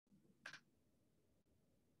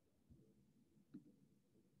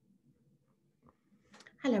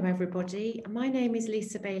Hello everybody, my name is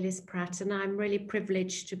Lisa Bayliss-Pratt and I'm really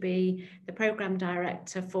privileged to be the Programme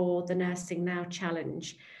Director for the Nursing Now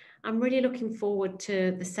Challenge. I'm really looking forward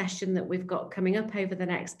to the session that we've got coming up over the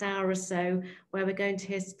next hour or so, where we're going to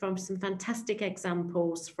hear from some fantastic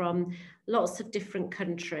examples from lots of different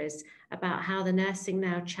countries about how the Nursing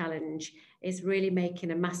Now Challenge is really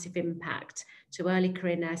making a massive impact to early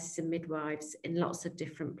career nurses and midwives in lots of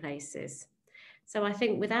different places. So I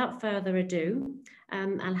think without further ado,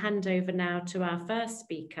 I'll hand over now to our first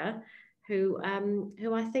speaker, who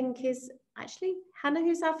I think is actually Hannah,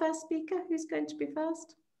 who's our first speaker. Who's going to be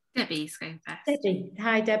first? Debbie's going first. Debbie.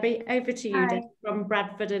 Hi, Debbie. Over to you, Hi. Debbie, from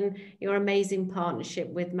Bradford and your amazing partnership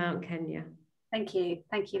with Mount Kenya. Thank you,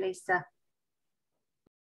 Lisa.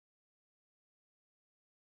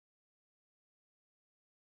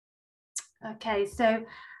 Okay, so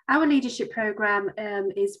our leadership programme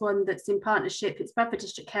is one that's in partnership. It's Bradford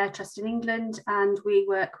District Care Trust in England, and we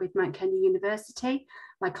work with Mount Kenya University.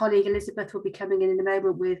 My colleague Elizabeth will be coming in a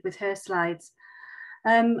moment with her slides.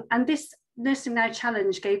 And this Nursing Now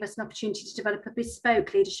Challenge gave us an opportunity to develop a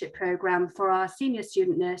bespoke leadership programme for our senior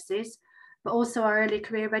student nurses, but also our early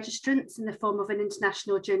career registrants in the form of an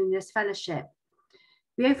International Junior Nurse Fellowship.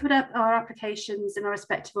 We opened up our applications in our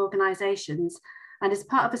respective organisations, and as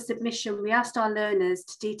part of a submission, we asked our learners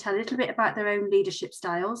to detail a little bit about their own leadership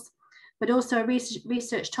styles, but also a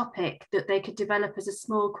research topic that they could develop as a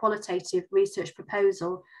small qualitative research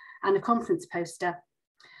proposal and a conference poster.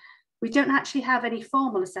 We don't actually have any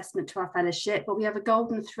formal assessment to our fellowship, but we have a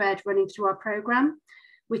golden thread running through our programme,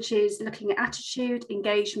 which is looking at attitude,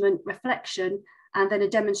 engagement, reflection, and then a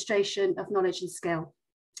demonstration of knowledge and skill.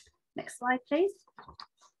 Next slide, please.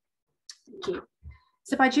 Thank you.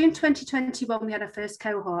 So by June 2021, we had our first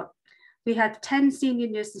cohort. We had 10 senior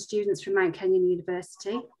nursing students from Mount Kenya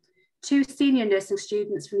University, 2 senior nursing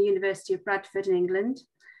students from the University of Bradford in England,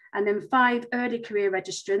 and then 5 early career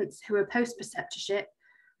registrants who are post-preceptorship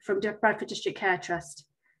from Bradford District Care Trust.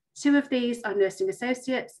 2 of these are nursing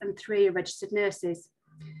associates and 3 are registered nurses.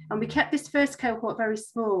 And we kept this first cohort very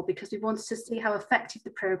small because we wanted to see how effective the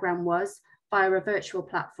programme was via a virtual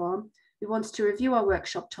platform. We wanted to review our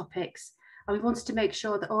workshop topics, and we wanted to make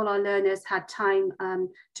sure that all our learners had time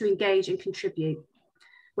to engage and contribute.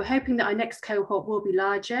 We're hoping that our next cohort will be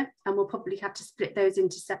larger, and we'll probably have to split those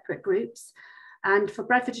into separate groups. And for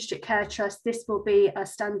Bradford District Care Trust, this will be a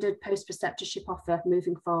standard post-preceptorship offer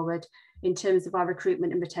moving forward in terms of our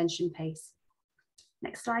recruitment and retention pace.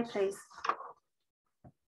 Next slide, please.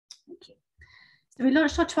 Thank you. So we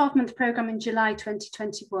launched our 12-month programme in July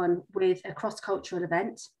 2021 with a cross-cultural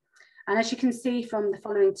event. And as you can see from the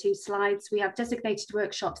following 2 slides, we have designated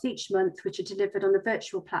workshops each month, which are delivered on a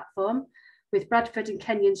virtual platform with Bradford and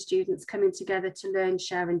Kenyan students coming together to learn,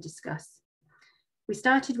 share and discuss. We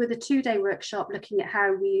started with a 2-day workshop looking at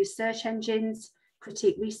how we use search engines,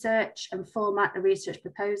 critique research and format a research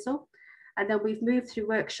proposal. And then we've moved through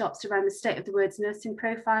workshops around the state of the words nursing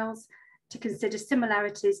profiles to consider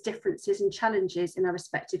similarities, differences and challenges in our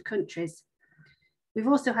respective countries. We've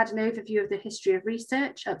also had an overview of the history of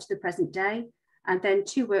research up to the present day, and then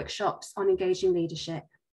 2 workshops on engaging leadership.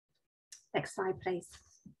 Next slide, please.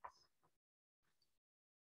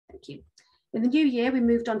 Thank you. In the new year, we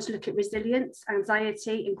moved on to look at resilience,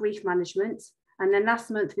 anxiety and grief management. And then last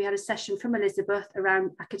month, we had a session from Elizabeth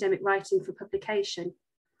around academic writing for publication.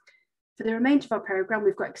 For the remainder of our programme,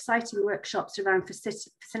 we've got exciting workshops around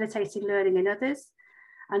facilitating learning in others,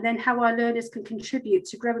 and then how our learners can contribute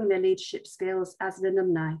to growing their leadership skills as an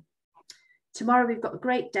alumni. Tomorrow, we've got a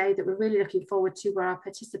great day that we're really looking forward to, where our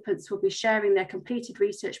participants will be sharing their completed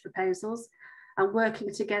research proposals and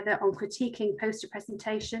working together on critiquing poster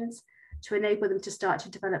presentations to enable them to start to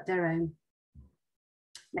develop their own.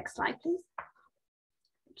 Next slide, please.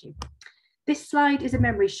 Thank you. This slide is a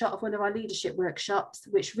memory shot of one of our leadership workshops,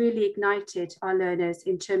 which really ignited our learners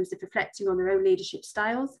in terms of reflecting on their own leadership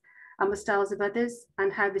styles and the styles of others,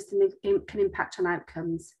 and how this can impact on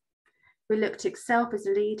outcomes. We looked at self as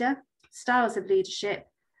a leader, styles of leadership,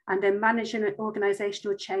 and then managing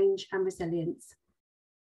organisational change and resilience.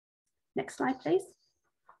 Next slide, please.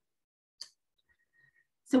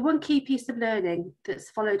 So one key piece of learning that's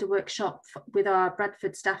followed a workshop with our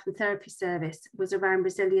Bradford Staff and Therapy Service was around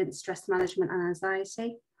resilience, stress management and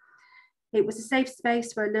anxiety. It was a safe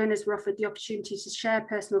space where learners were offered the opportunity to share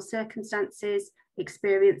personal circumstances,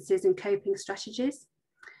 experiences and coping strategies.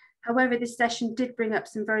 However, this session did bring up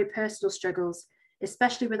some very personal struggles,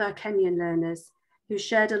 especially with our Kenyan learners, who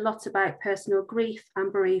shared a lot about personal grief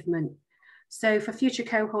and bereavement. So for future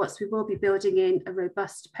cohorts, we will be building in a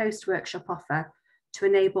robust post-workshop offer to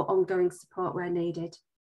enable ongoing support where needed.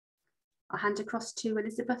 I'll hand across to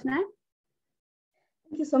Elizabeth now.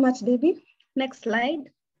 Thank you so much, Debbie. Next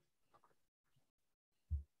slide.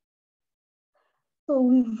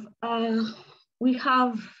 So we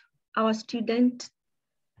have our student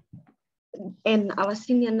and our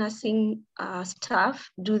senior nursing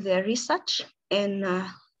staff do their research, and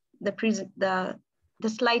the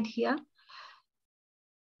slide here.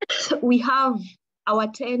 We have our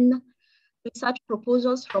 10 research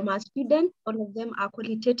proposals from our students. All of them are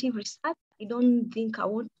qualitative research. I don't think I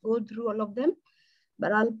won't go through all of them,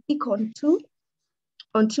 but I'll pick on two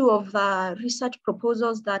of the research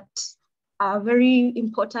proposals that are very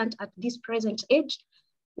important at this present age.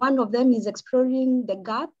 One of them is exploring the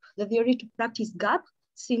gap, the theory to practice gap,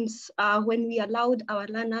 since when we allowed our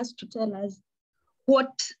learners to tell us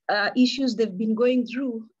what issues they've been going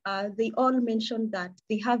through, they all mentioned that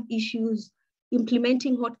they have issues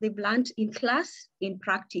implementing what they've learned in class in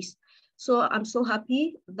practice. So I'm so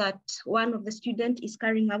happy that one of the students is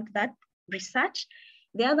carrying out that research.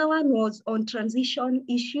 The other one was on transition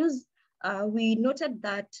issues. We noted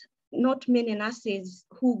that not many nurses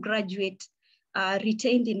who graduate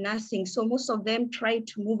retained in nursing. So most of them tried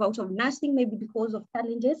to move out of nursing, maybe because of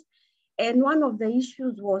challenges. And one of the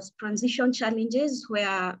issues was transition challenges,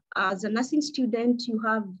 where as a nursing student, you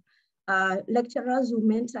have lecturers who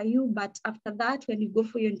mentor you, but after that, when you go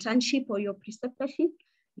for your internship or your preceptorship,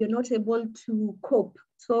 you're not able to cope.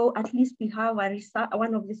 So at least we have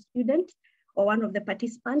one of the students or one of the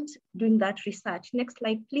participants doing that research. Next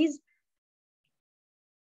slide, please.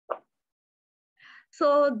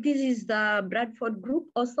 So this is the Bradford group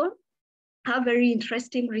also, a very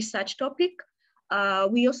interesting research topic.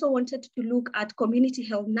 We also wanted to look at community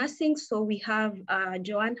health nursing. So we have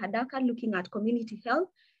Joanne Hadaka looking at community health,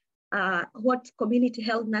 what community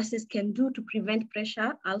health nurses can do to prevent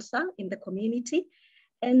pressure ulcer in the community.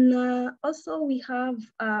 And also we have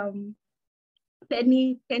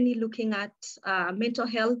Penny looking at mental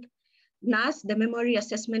health nurse, the memory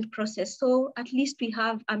assessment process. So at least we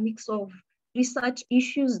have a mix of research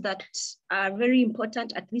issues that are very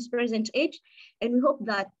important at this present age. And we hope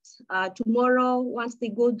that tomorrow, once they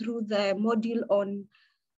go through the module on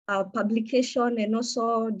publication and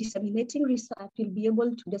also disseminating research, we'll be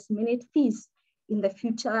able to disseminate these in the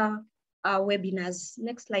future webinars.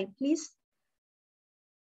 Next slide, please.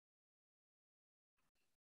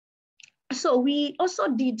 So we also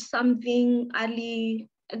did something early,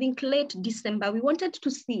 I think late December. We wanted to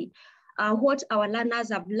see what our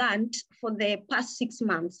learners have learned for the past 6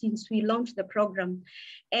 months since we launched the program.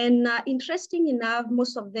 And interesting enough,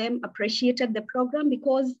 most of them appreciated the program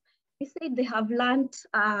because they said they have learned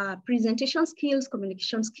presentation skills,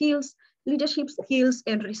 communication skills, leadership skills,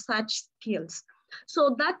 and research skills.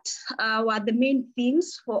 So that were the main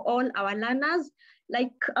themes for all our learners.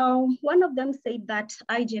 Like one of them said that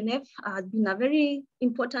IGNF has been a very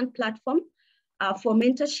important platform for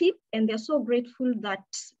mentorship, and they're so grateful that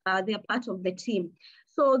they're part of the team.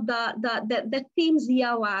 So the themes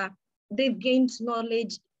here were they've gained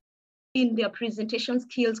knowledge in their presentation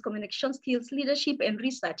skills, communication skills, leadership, and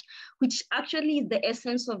research, which actually is the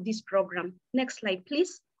essence of this program. Next slide,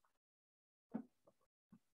 please.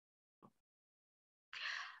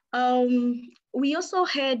 We also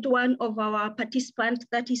had one of our participants,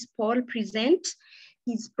 that is Paul, present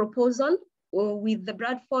his proposal with the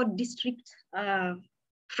Bradford District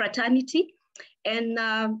Fraternity. And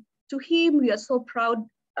to him, we are so proud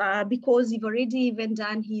because he's already even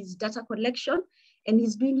done his data collection and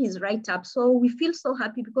he's doing his write-up. So we feel so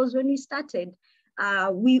happy because when we started,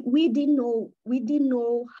 we didn't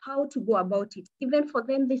know how to go about it. Even for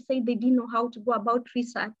them, they say they didn't know how to go about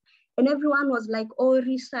research. And everyone was like, oh,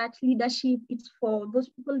 research, leadership, it's for those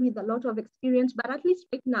people with a lot of experience. But at least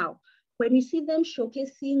right now, when we see them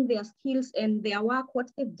showcasing their skills and their work, what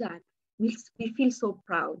they've done, we feel so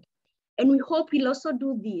proud. And we hope we'll also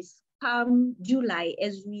do this come July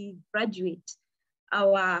as we graduate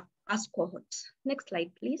our first cohort. Next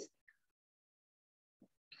slide, please.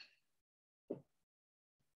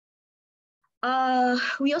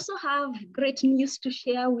 We also have great news to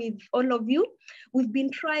share with all of you. We've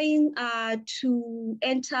been trying to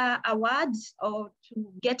enter awards or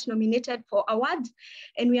to get nominated for awards.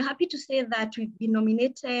 And we're happy to say that we've been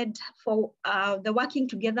nominated for the Working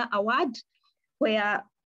Together Award, where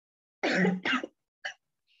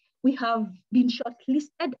we have been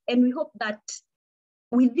shortlisted. And we hope that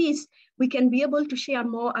with this, we can be able to share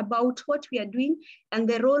more about what we are doing and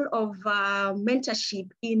the role of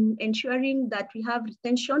mentorship in ensuring that we have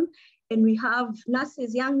retention and we have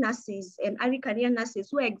nurses, young nurses and early career nurses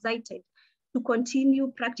who are excited to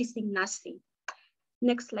continue practicing nursing.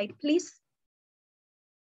 Next slide, please.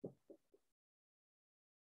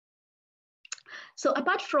 So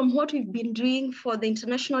apart from what we've been doing for the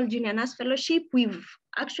International Junior Nurse Fellowship, we've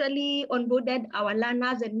actually onboarded our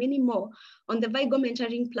learners and many more on the Vigo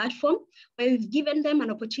mentoring platform, where we've given them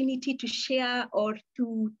an opportunity to share or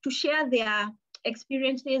to share their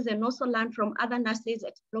experiences and also learn from other nurses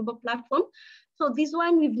at global platform. So this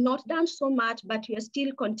one, we've not done so much, but we are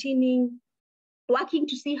still continuing working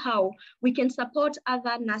to see how we can support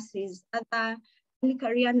other nurses, other early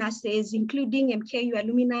career nurses, including MKU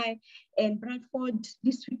alumni and Bradford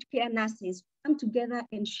district care nurses, come together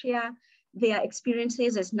and share their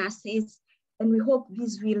experiences as nurses. And we hope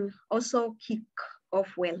this will also kick off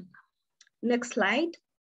well. Next slide.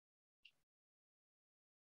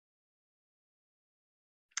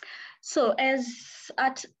 So as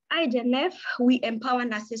at IJNF, we empower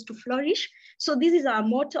nurses to flourish. So this is our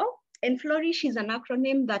motto, and flourish is an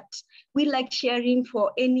acronym that we like sharing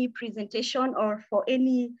for any presentation or for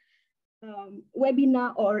any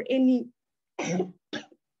webinar or any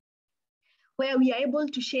where we are able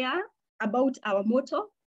to share about our motto.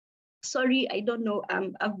 Sorry, I don't know,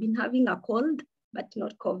 I've been having a cold, but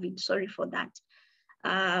not COVID, sorry for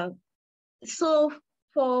that. So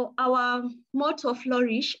for our motto,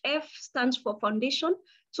 Flourish, F stands for foundation.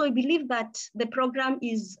 So we believe that the program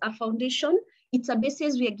is a foundation. It's a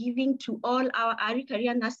basis we are giving to all our early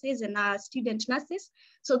career nurses and our student nurses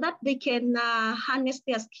so that they can harness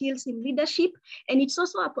their skills in leadership. And it's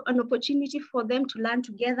also an opportunity for them to learn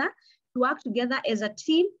together, to work together as a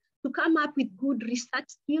team, to come up with good research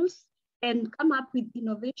skills and come up with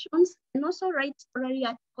innovations, and also write scholarly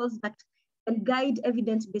articles that can guide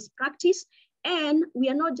evidence-based practice. And we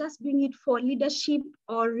are not just doing it for leadership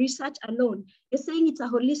or research alone. We're saying it's a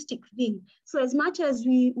holistic thing. So as much as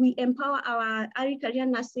we empower our early career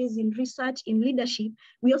nurses in research, in leadership,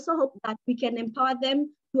 we also hope that we can empower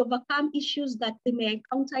them to overcome issues that they may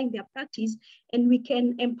encounter in their practice, and we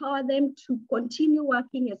can empower them to continue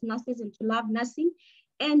working as nurses and to love nursing,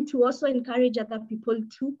 and to also encourage other people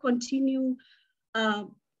to continue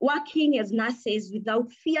working as nurses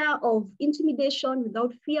without fear of intimidation,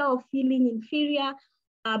 without fear of feeling inferior,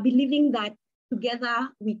 believing that together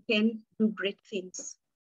we can do great things.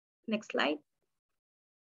 Next slide.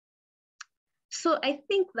 So I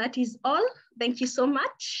think that is all. Thank you so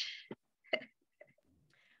much.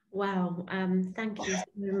 Wow, thank you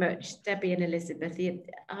so much, Debbie and Elizabeth.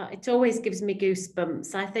 It always gives me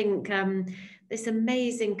goosebumps. I think this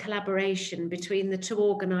amazing collaboration between the two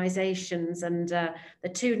organisations and the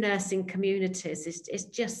two nursing communities is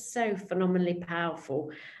just so phenomenally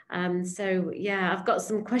powerful. So yeah, I've got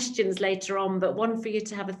some questions later on, but one for you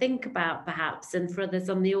to have a think about perhaps, and for others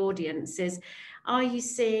on the audience is, are you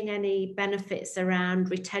seeing any benefits around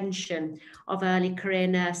retention of early career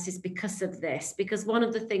nurses because of this? Because one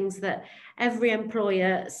of the things that every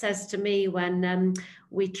employer says to me when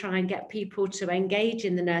we try and get people to engage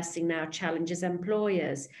in the Nursing Now Challenge as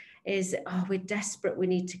employers is, oh, we're desperate, we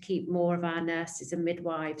need to keep more of our nurses and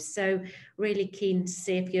midwives. So really keen to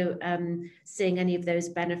see if you're seeing any of those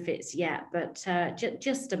benefits yet, but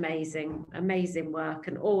just amazing work,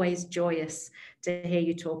 and always joyous to hear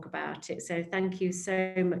you talk about it. So thank you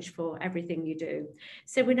so much for everything you do.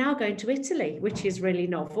 So we're now going to Italy, which is really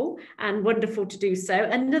novel and wonderful to do so.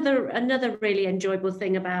 Another really enjoyable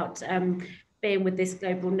thing about being with this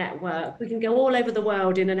global network, we can go all over the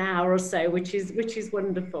world in an hour or so, which is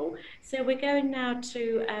wonderful. So we're going now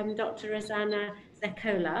to Dr. Rosanna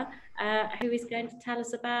Zeccola, who is going to tell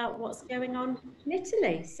us about what's going on in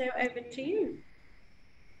Italy. So over to you.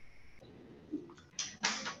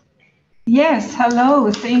 Yes,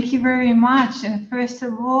 hello, thank you very much. And first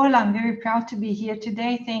of all, I'm very proud to be here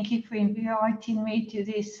today. Thank you for inviting me to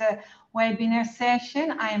this webinar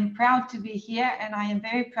session. I am proud to be here, and I am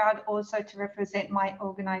very proud also to represent my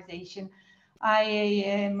organization. I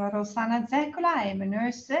am Rosanna Zeccola, I am a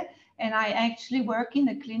nurse, and I actually work in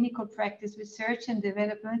the clinical practice research and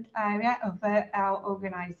development area of our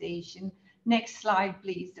organization. Next slide,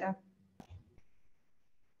 please.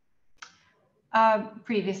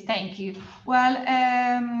 Thank you. Well,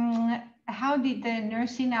 how did the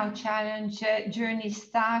Nursing Now Challenge journey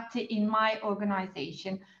start in my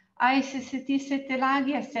organization? ISST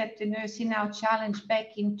Settelaghi set the Nursing Now Challenge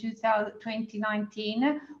back in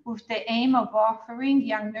 2019 with the aim of offering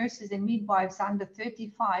young nurses and midwives under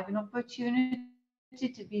 35 an opportunity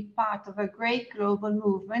to be part of a great global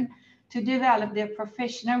movement to develop their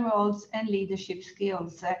professional roles and leadership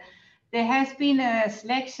skills. There has been a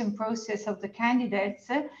selection process of the candidates,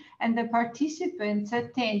 and the participants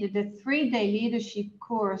attended a 3-day leadership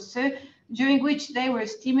course during which they were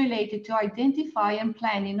stimulated to identify and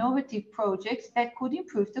plan innovative projects that could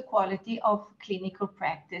improve the quality of clinical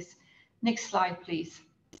practice. Next slide, please.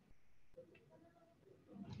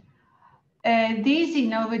 These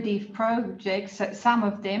innovative projects, some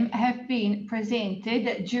of them have been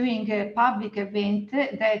presented during a public event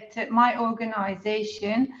that my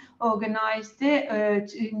organization organized to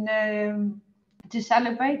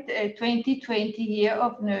celebrate 2020 year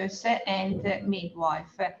of nurse and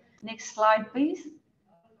midwife. Next slide, please.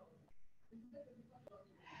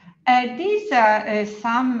 These are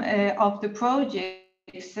some of the projects,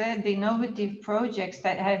 the innovative projects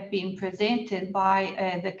that have been presented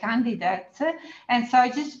by the candidates. And so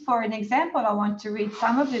just for an example, I want to read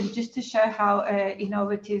some of them just to show how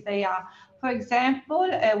innovative they are. For example,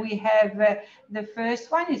 we have the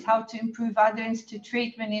first one is how to improve adherence to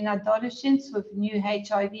treatment in adolescents with new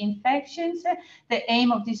HIV infections. The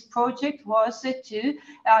aim of this project was to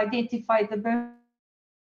identify the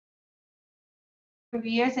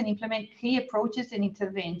barriers and implement key approaches and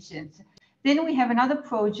interventions. Then we have another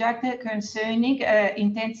project concerning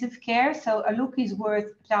intensive care. So a look is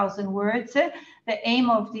worth 1,000 words. The aim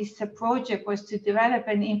of this project was to develop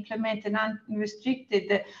and implement an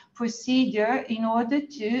unrestricted procedure in order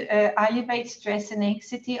to alleviate stress and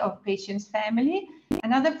anxiety of patients' family.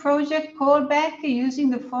 Another project, Callback, using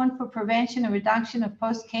the Fund for Prevention and Reduction of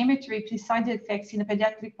Post-Chemotherapy side effects in the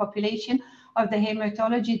pediatric population of the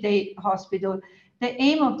Hematology Day Hospital. The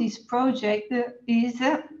aim of this project is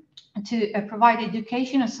to provide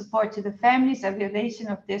education and support to the families, evaluation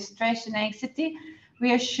of their stress and anxiety,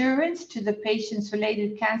 reassurance to the patients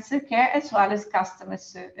related cancer care, as well as customer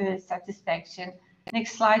satisfaction.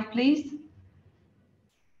 Next slide, please.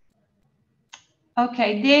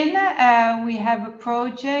 Okay, then we have a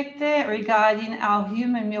project regarding our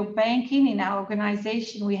human milk banking. In our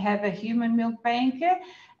organization, we have a human milk bank.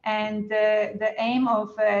 And the aim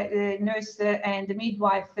of the nurse and the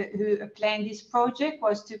midwife who planned this project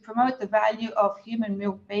was to promote the value of human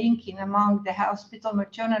milk banking among the hospital,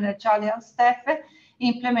 maternal and child health staff,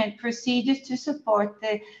 implement procedures to support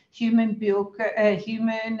the human milk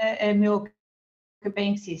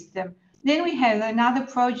bank system. Then we have another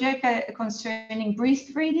project concerning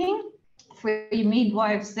breastfeeding. 3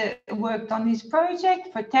 midwives worked on this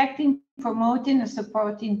project, protecting, promoting and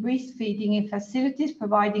supporting breastfeeding in facilities,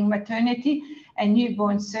 providing maternity and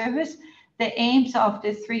newborn service. The aims of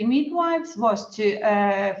the 3 midwives was to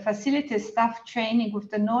facilitate staff training with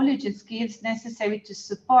the knowledge and skills necessary to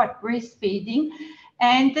support breastfeeding,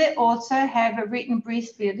 and also have a written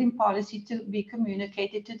breastfeeding policy to be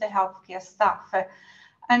communicated to the healthcare staff.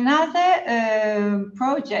 Another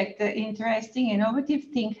project, interesting, innovative,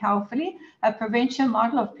 Think Healthily, a prevention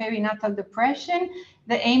model of perinatal depression.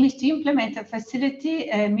 The aim is to implement a facility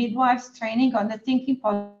midwives training on the Thinking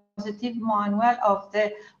Positive manual of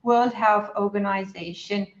the World Health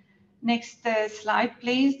Organization. Next slide,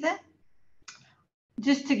 please.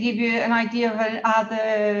 Just to give you an idea of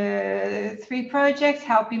other 3 projects,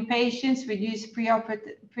 helping patients reduce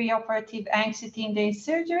preoperative anxiety in their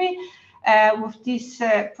surgery. With this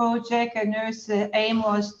project, a nurse's aim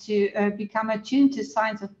was to become attuned to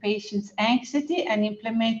signs of patients' anxiety and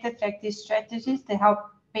implement effective strategies to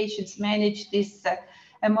help patients manage this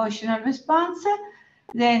emotional response.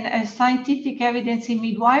 Then scientific evidence in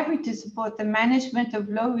midwifery to support the management of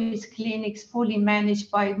low-risk clinics fully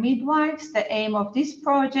managed by midwives. The aim of this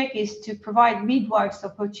project is to provide midwives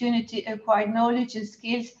opportunity to acquire knowledge and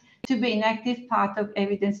skills to be an active part of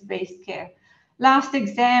evidence-based care. Last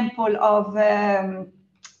example of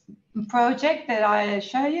project that I'll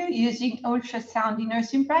show you, using ultrasound in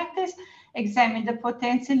nursing practice, examine the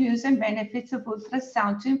potential use and benefits of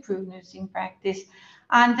ultrasound to improve nursing practice.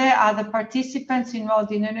 And there are the participants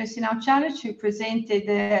involved in the Nursing Now Challenge who presented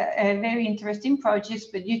very interesting projects,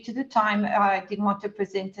 but due to the time, I didn't want to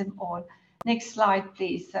present them all. Next slide,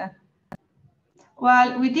 please.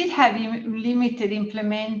 Well, we did have limited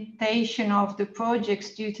implementation of the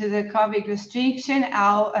projects due to the COVID restriction.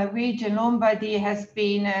 Our region, Lombardy, has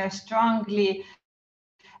been strongly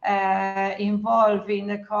involved in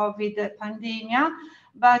the COVID pandemic.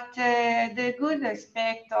 But the good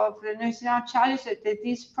aspect of the Nursing Now Challenge is that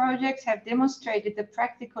these projects have demonstrated the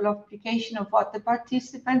practical application of what the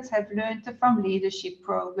participants have learned from leadership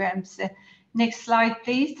programs. Next slide,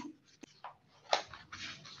 please.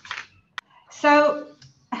 So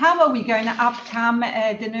how are we going to overcome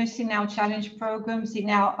the Nursing Now Challenge programs in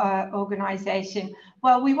our organization?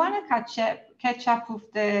 Well, we want to catch up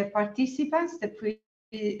with the participants,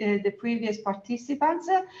 the previous participants.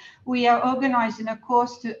 We are organizing a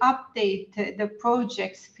course to update the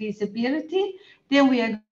project's feasibility. Then we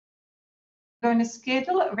are going to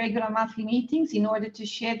schedule regular monthly meetings in order to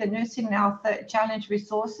share the Nursing Now Challenge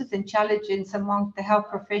resources and challenges among the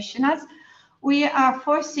health professionals. We are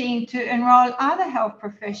foreseeing to enroll other health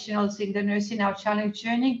professionals in the Nursing Now Challenge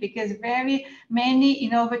journey because very many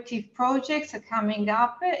innovative projects are coming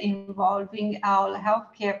up involving our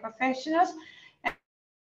healthcare professionals.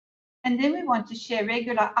 And then we want to share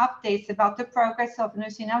regular updates about the progress of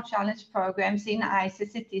Nursing Now Challenge programs in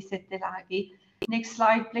ISST Settelagi. Next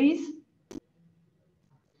slide, please.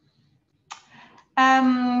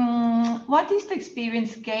 What is the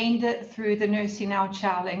experience gained through the Nursing Now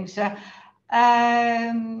Challenge?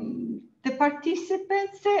 The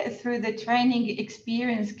participants through the training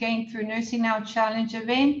experience gained through Nursing Now Challenge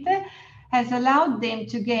event has allowed them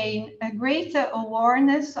to gain a greater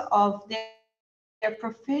awareness of their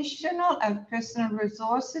professional and personal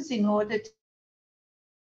resources in order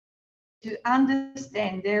to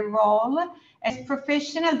understand their role as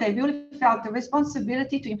professional. They really felt the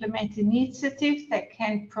responsibility to implement initiatives that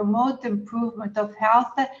can promote the improvement of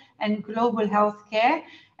health and global health care.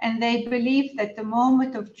 And they believe that the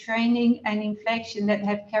moment of training and inflection that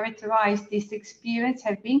have characterized this experience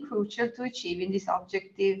have been crucial to achieving this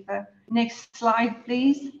objective. Next slide,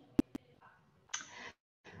 please.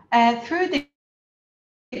 Through the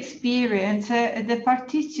experience, the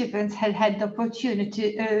participants had the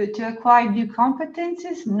opportunity to acquire new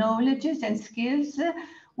competences, knowledges, and skills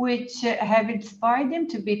which have inspired them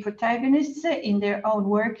to be protagonists in their own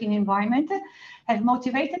working environment, have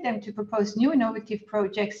motivated them to propose new innovative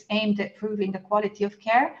projects aimed at improving the quality of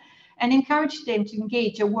care, and encouraged them to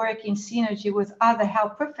engage and work in synergy with other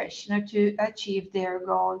health professionals to achieve their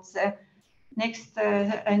goals. Next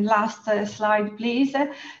and last slide, please.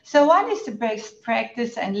 So what is the best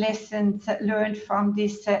practice and lessons learned from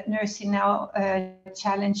this Nursing Now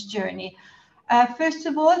Challenge journey? First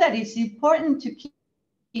of all, that it's important to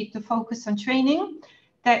keep the focus on training,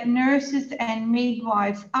 that nurses and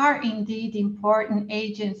midwives are indeed important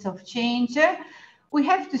agents of change. We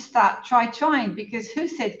have to try trying, because who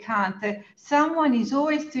said can't? Someone is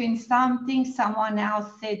always doing something. Someone else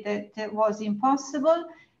said that it was impossible.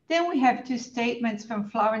 Then we have two statements from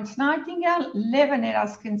Florence Nightingale. Never let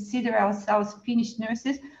us consider ourselves finished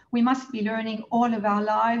nurses. We must be learning all of our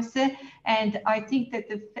lives. And I think that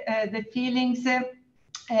the feelings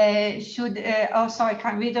should, oh, sorry, I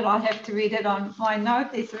can't read it. I'll have to read it on my note.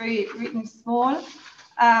 It's very written small.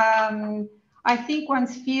 I think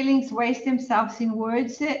one's feelings waste themselves in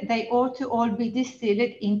words. They ought to all be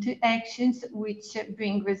distilled into actions which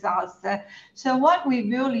bring results. So what we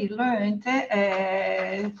really learned,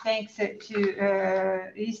 thanks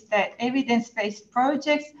to is that evidence-based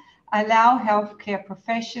projects allow healthcare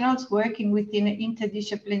professionals working within an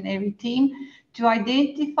interdisciplinary team to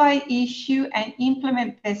identify, issue, and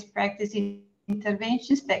implement best practice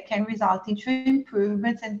interventions that can result in true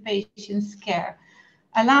improvements in patients' care.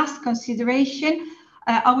 A last consideration,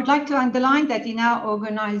 I would like to underline that in our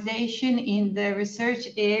organization, in the research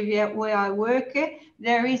area where I work,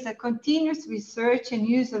 there is a continuous research and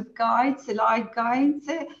use of guides, live guides,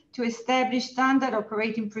 to establish standard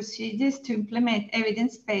operating procedures to implement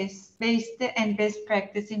evidence-based and best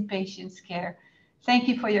practice in patients' care. Thank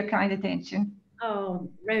you for your kind attention. Oh,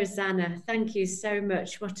 Rosanna, thank you so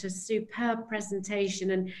much. What a superb presentation.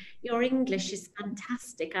 And your English is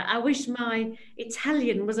fantastic. I wish my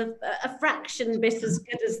Italian was a fraction bit as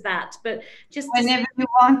good as that, but just whenever you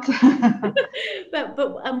want.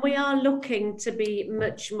 but we are looking to be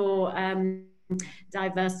much more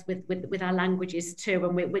diverse with our languages too,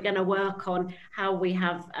 and we're going to work on how we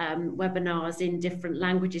have webinars in different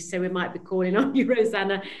languages, so we might be calling on you,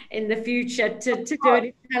 Rosanna, in the future to do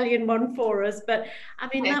an Italian one for us. But I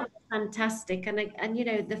mean, that was fantastic. And you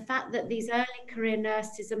know, the fact that these early career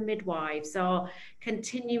nurses and midwives are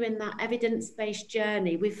continuing that evidence-based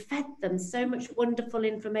journey, we've fed them so much wonderful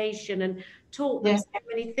information and taught them so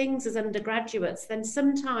many things as undergraduates, then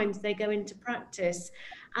sometimes they go into practice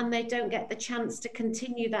and they don't get the chance to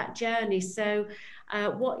continue that journey. So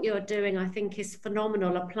what you're doing, I think, is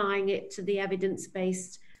phenomenal, applying it to the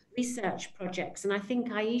evidence-based research projects. And I think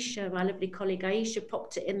Aisha, my lovely colleague Aisha,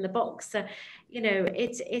 popped it in the box. You know,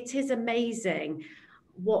 it is amazing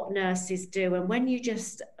what nurses do. And when you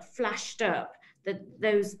just flashed up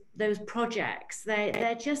those projects,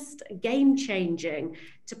 they're just game-changing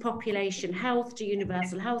to population health, to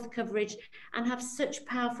universal health coverage, and have such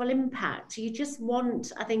powerful impact. You just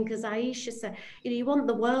want, I think, as Aisha said, you know, you want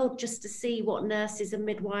the world just to see what nurses and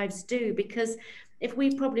midwives do, because if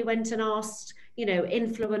we probably went and asked, you know,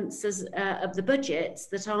 influencers of the budgets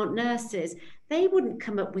that aren't nurses, they wouldn't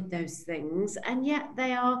come up with those things, and yet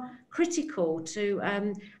they are critical to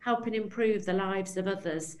helping improve the lives of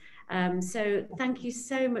others. So thank you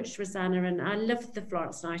so much, Rosanna, and I love the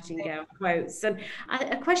Florence Nightingale quotes. And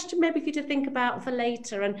a question maybe for you to think about for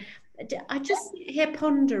later, and I just sit here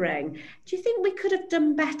pondering, do you think we could have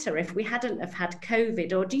done better if we hadn't have had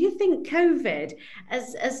COVID? Or do you think COVID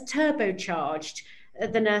has turbocharged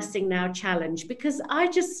the Nursing Now Challenge? Because I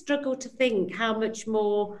just struggle to think how much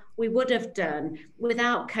more we would have done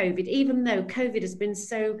without COVID, even though COVID has been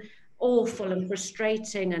so awful and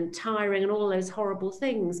frustrating and tiring and all those horrible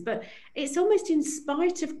things. But it's almost in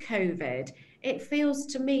spite of COVID, it feels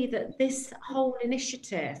to me that this whole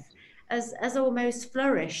initiative has almost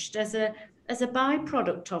flourished as a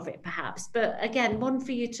byproduct of it, perhaps. But again, one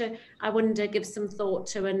for you to, I wonder, give some thought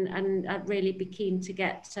to, and I'd really be keen to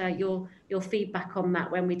get your feedback on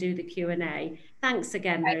that when we do the Q&A. Thanks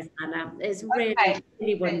again, Rosanna. It's really,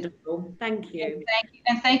 really wonderful. Thank you. Thank you.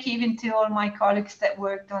 And thank you even to all my colleagues that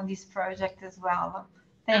worked on this project as well.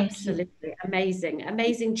 Thank Absolutely. you.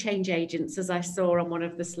 Amazing change agents, as I saw on one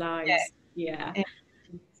of the slides. Yeah.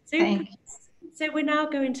 Thank you. So we're now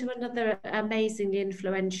going to another amazingly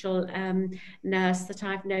influential nurse that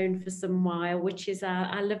I've known for some while, which is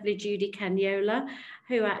our lovely Judy Caniola,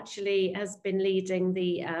 who actually has been leading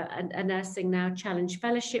the a Nursing Now Challenge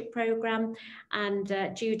Fellowship Programme. And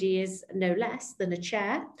Judy is no less than a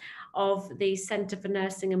chair of the Centre for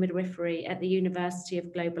Nursing and Midwifery at the University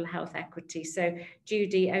of Global Health Equity. So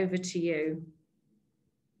Judy, over to you.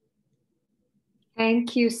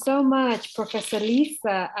 Thank you so much, Professor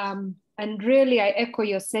Lisa. And really, I echo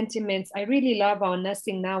your sentiments. I really love our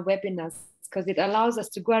Nursing Now webinars because it allows us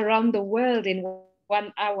to go around the world in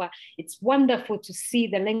 1 hour. It's wonderful to see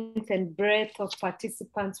the length and breadth of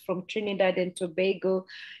participants from Trinidad and Tobago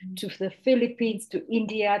to the Philippines, to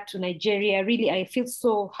India, to Nigeria. Really, I feel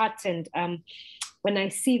so heartened when I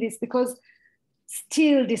see this, because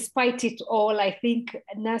still, despite it all, I think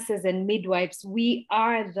nurses and midwives, we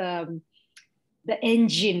are the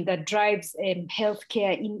engine that drives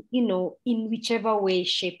healthcare in whichever way,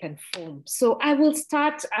 shape, and form. So I will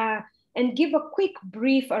start and give a quick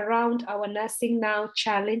brief around our Nursing Now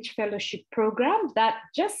Challenge Fellowship Program that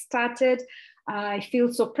just started. I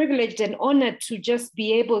feel so privileged and honored to just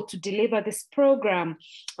be able to deliver this program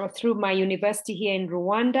through my university here in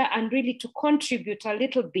Rwanda, and really to contribute a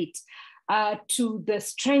little bit to the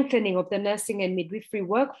strengthening of the nursing and midwifery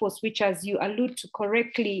workforce, which, as you allude to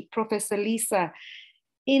correctly, Professor Lisa,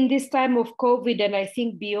 in this time of COVID and I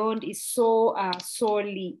think beyond, is so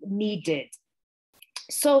sorely needed.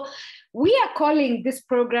 So we are calling this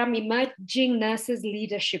program Emerging Nurses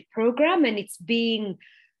Leadership Program, and it's being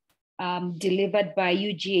delivered by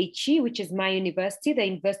UGHE, which is my university, the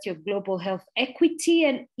University of Global Health Equity.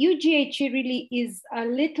 And UGHE really is a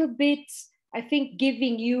little bit, I think,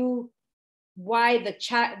 giving you why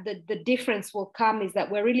the difference will come is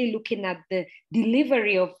that we're really looking at the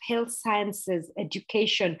delivery of health sciences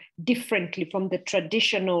education differently from the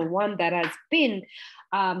traditional one that has been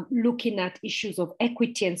looking at issues of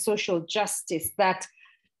equity and social justice that,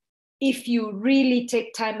 if you really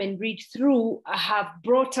take time and read through, have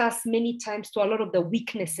brought us many times to a lot of the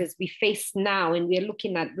weaknesses we face now. And we're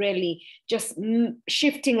looking at really just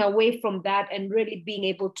shifting away from that and really being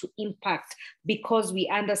able to impact, because we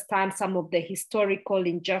understand some of the historical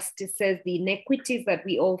injustices, the inequities that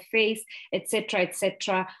we all face, et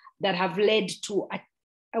cetera, that have led to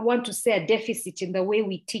I want to say a deficit in the way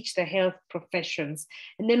we teach the health professions.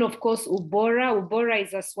 And then, of course, Ubora. Ubora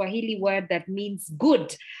is a Swahili word that means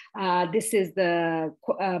good. This is the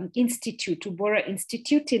institute, Ubora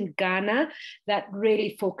Institute in Ghana, that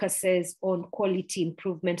really focuses on quality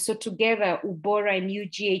improvement. So together, Ubora and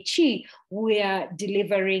UGHE, we are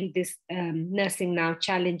delivering this Nursing Now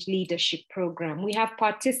Challenge Leadership Program. We have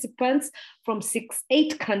participants from 6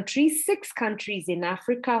 countries in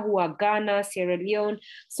Africa, who are Ghana, Sierra Leone,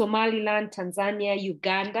 Somaliland, Tanzania,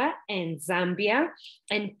 Uganda, and Zambia,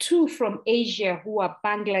 and 2 from Asia, who are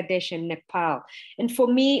Bangladesh and Nepal. And for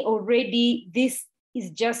me, already, this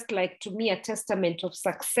is just like, to me, a testament of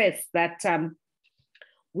success that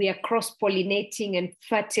we are cross-pollinating and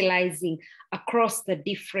fertilizing across the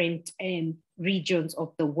different regions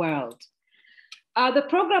of the world. The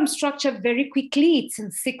program structured very quickly. It's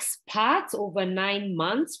in 6 parts over 9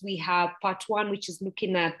 months. We have part 1, which is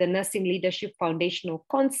looking at the Nursing Leadership Foundational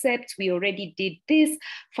Concepts. We already did this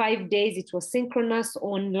 5 days. It was synchronous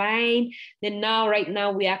online. Then right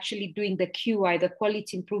now, we're actually doing the QI, the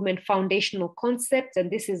Quality Improvement Foundational Concept.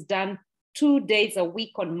 And this is done 2 days a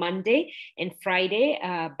week on Monday and Friday,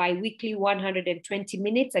 bi-weekly 120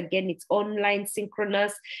 minutes. Again, it's online,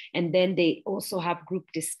 synchronous, and then they also have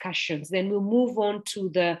group discussions. Then we'll move on to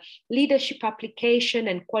the leadership application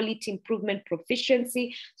and quality improvement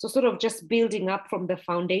proficiency. So sort of just building up from the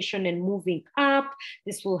foundation and moving up.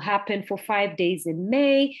 This will happen for 5 days in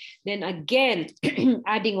May. Then again,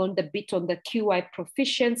 adding on the bit on the QI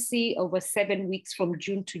proficiency over 7 weeks from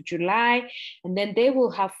June to July. And then they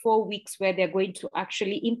will have 4 weeks where they're going to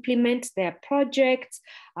actually implement their projects,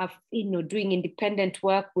 doing independent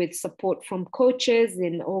work with support from coaches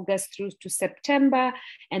in August through to September.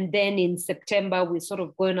 And then in September, we're sort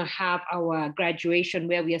of going to have our graduation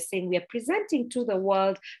where we are saying we are presenting to the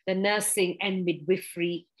world the nursing and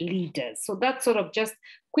midwifery leaders. So that's sort of just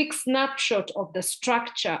quick snapshot of the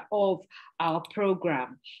structure of our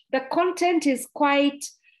program. The content is quite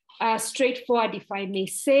straightforward, if I may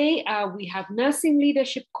say. We have nursing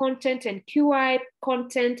leadership content and QI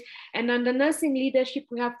content. And under nursing leadership,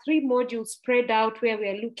 we have 3 modules spread out where we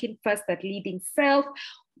are looking first at leading self.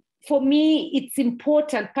 For me, it's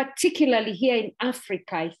important, particularly here in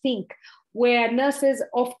Africa, I think, where nurses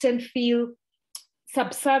often feel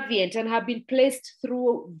subservient and have been placed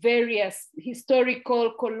through various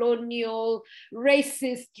historical, colonial,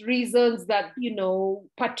 racist reasons that,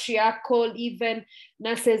 patriarchal, even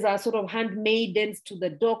nurses are sort of handmaidens to the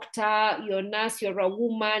doctor. You're a nurse, you're a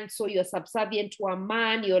woman, so you're subservient to a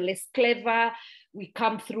man, you're less clever. We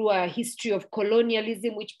come through a history of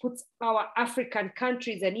colonialism, which puts our African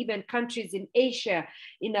countries and even countries in Asia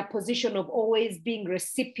in a position of always being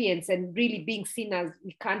recipients and really being seen as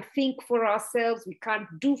we can't think for ourselves, we can't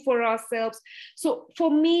do for ourselves. So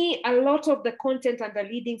for me, a lot of the content under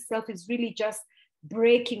leading self is really just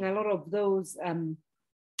breaking a lot of those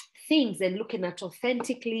things and looking at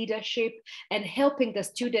authentic leadership and helping the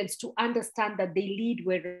students to understand that they lead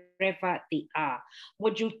wherever they are.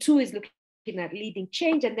 Module 2 is looking at leading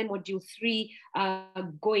change, and then module 3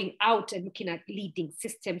 going out and looking at leading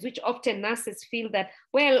systems, which often nurses feel that,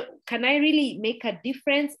 well, can I really make a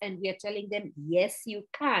difference? And we are telling them, yes, you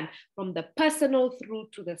can, from the personal through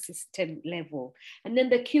to the system level. And then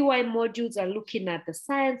the QI modules are looking at the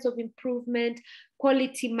science of improvement,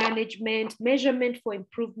 quality management, measurement for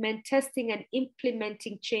improvement, testing and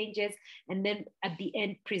implementing changes, and then at the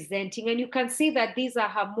end, presenting. And you can see that these are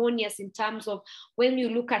harmonious in terms of when you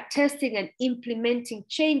look at testing and implementing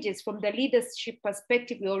changes from the leadership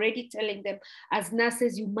perspective, we're already telling them as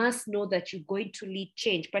nurses, you must know that you're going to lead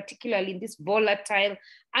change, particularly in this volatile,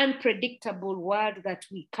 unpredictable world that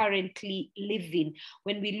we currently live in.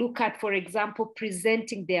 When we look at, for example,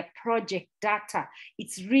 presenting their project data,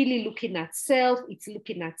 it's really looking at self, it's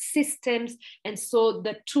looking at systems. And so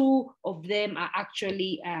the two of them are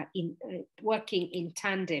actually working in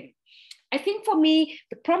tandem. I think for me,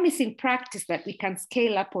 the promising practice that we can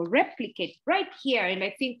scale up or replicate right here, and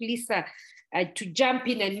I think Lisa, to jump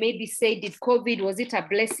in and maybe say, did COVID, was it a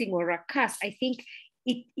blessing or a curse? I think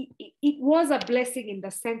it was a blessing in the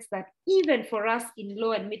sense that even for us in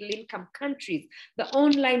low and middle income countries, the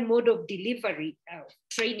online mode of delivery,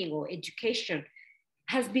 training or education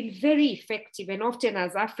has been very effective. And often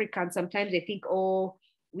as Africans, sometimes they think, oh,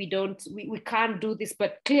 we can't do this,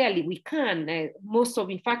 but clearly we can.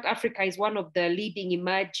 In fact, Africa is one of the leading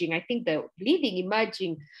emerging, I think the leading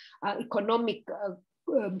emerging economic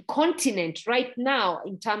continent right now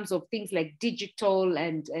in terms of things like digital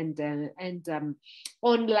and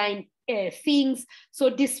online things. So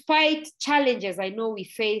despite challenges I know we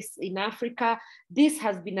face in Africa, this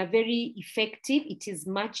has been a very effective. It is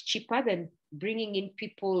much cheaper than bringing in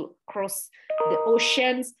people across the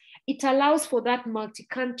oceans. It allows for that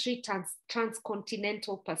multi-country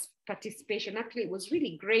transcontinental participation. Actually, it was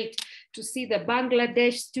really great to see the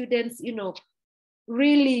Bangladesh students,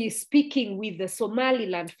 really speaking with the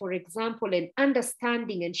Somaliland, for example, and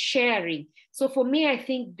understanding and sharing. So for me, I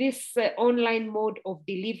think this online mode of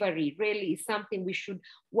delivery really is something we should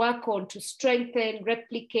work on to strengthen,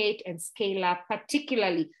 replicate, and scale up,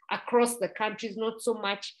 particularly across the countries, not so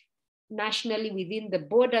much nationally within the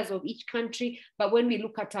borders of each country, but when we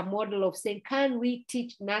look at a model of saying, can we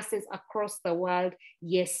teach nurses across the world?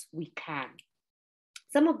 Yes, we can.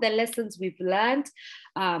 Some of the lessons we've learned,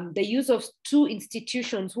 the use of 2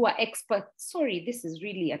 institutions who are experts, sorry, this is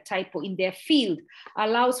really a typo, in their field,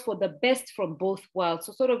 allows for the best from both worlds.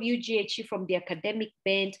 So sort of UGHE from the academic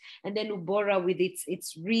bent, and then Ubora with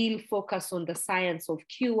its real focus on the science of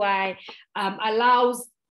QI, allows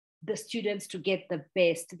the students to get the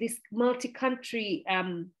best. This multi-country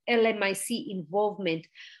LMIC involvement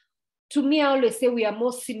to me, I always say we are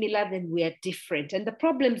more similar than we are different. And the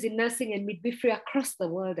problems in nursing and midwifery across the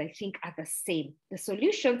world, I think, are the same. The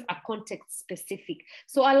solutions are context specific.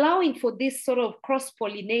 So allowing for this sort of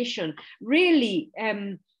cross-pollination really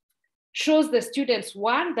shows the students,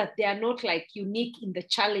 one, that they are not like unique in the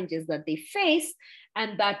challenges that they face,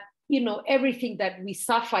 and that, you know, everything that we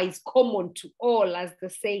suffer is common to all, as the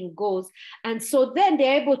saying goes. And so then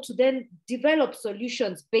they're able to then develop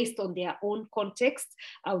solutions based on their own context,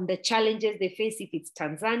 on the challenges they face, if it's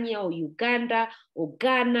Tanzania or Uganda or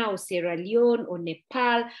Ghana or Sierra Leone or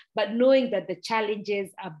Nepal, but knowing that the challenges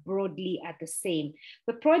are broadly the same.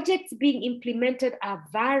 The projects being implemented are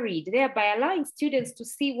varied, thereby allowing students to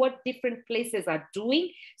see what different places are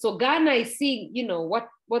doing. So Ghana is seeing, you know, what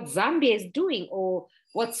Zambia is doing, or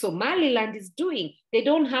what Somaliland is doing. They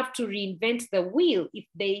don't have to reinvent the wheel if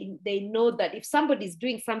they know that if somebody's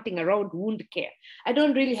doing something around wound care, I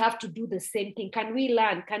don't really have to do the same thing. Can we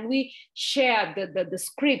learn? Can we share the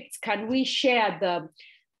scripts? Can we share the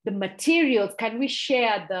materials? Can we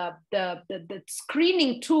share the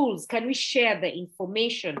screening tools? Can we share the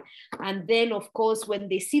information? And then, of course, when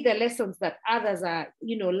they see the lessons that others are,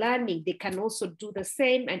 you know, learning, they can also do the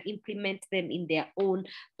same and implement them in their own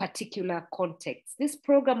particular context. This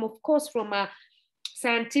program, of course, from a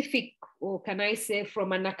scientific, or can I say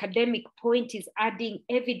from an academic point, is adding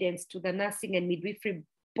evidence to the nursing and midwifery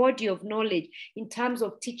body of knowledge in terms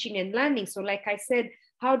of teaching and learning. So like I said,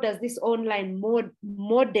 how does this online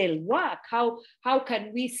model work? How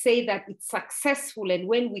can we say that it's successful? And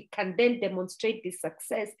when we can then demonstrate this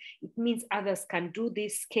success, it means others can do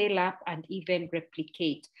this, scale up, and even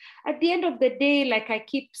replicate. At the end of the day, like I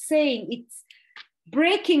keep saying, it's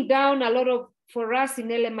breaking down a lot of, for us in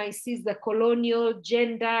LMICs, the colonial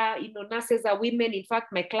gender, you know, nurses are women. In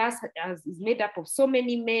fact, my class is made up of so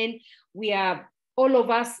many men. We are, all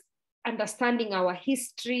of us, understanding our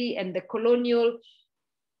history and the colonial,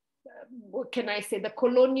 what can I say, the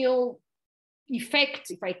colonial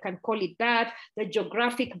effect, if I can call it that, the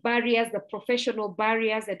geographic barriers, the professional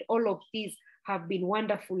barriers, and all of these have been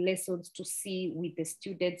wonderful lessons to see with the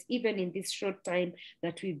students, even in this short time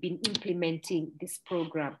that we've been implementing this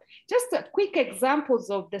program. Just quick examples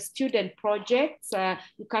of the student projects.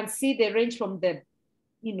 You can see they range from the,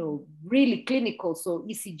 you know, really clinical, so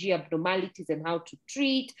ECG abnormalities and how to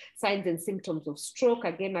treat, signs and symptoms of stroke.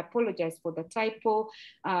 Again, I apologize for the typo.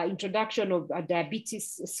 Introduction of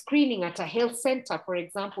diabetes screening at a health center, for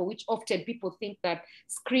example, which often people think that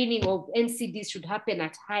screening of NCDs should happen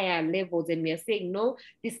at higher levels. And we are saying, no,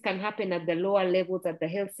 this can happen at the lower levels, at the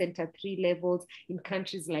health center 3 levels in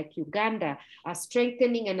countries like Uganda.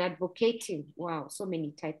 Strengthening and advocating. Wow, so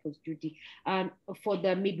many typos, Judy. For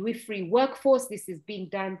the midwifery workforce, this is being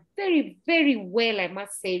done very, very well, I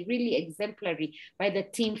must say, really exemplary by the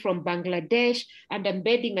team from Bangladesh, and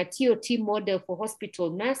embedding a TOT model for hospital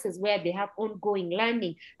nurses where they have ongoing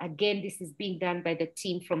learning. Again, this is being done by the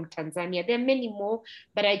team from Tanzania. There are many more,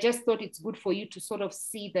 but I just thought it's good for you to sort of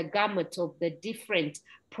see the gamut of the different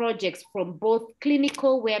projects, from both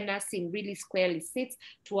clinical, where nursing really squarely sits,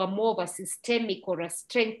 to a more of a systemic or a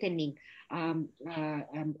strengthening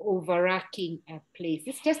overarching place.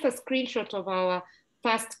 It's just a screenshot of our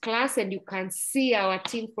first class, and you can see our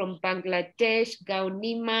team from Bangladesh,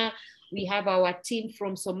 Gaunima. We have our team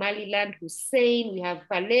from Somaliland, Hussein. We have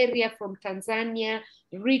Valeria from Tanzania,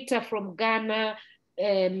 Rita from Ghana,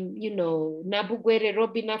 you know, Nabugwere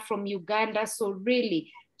Robina from Uganda. So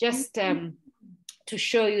really just to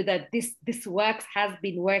show you that this work has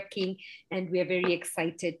been working, and we are very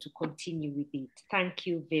excited to continue with it. Thank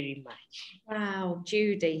you very much. Wow,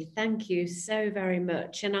 Judy, thank you so very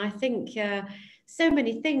much. And I think so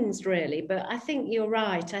many things really, but I think you're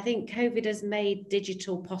right. I think COVID has made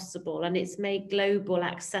digital possible, and it's made global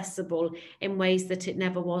accessible in ways that it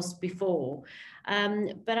never was before.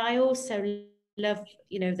 But I also love,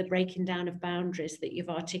 you know, the breaking down of boundaries that you've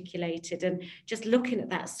articulated, and just looking at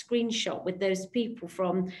that screenshot with those people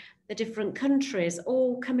from the different countries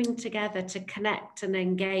all coming together to connect and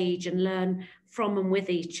engage and learn from and with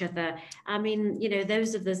each other. I mean, you know,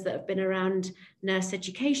 those of us that have been around nurse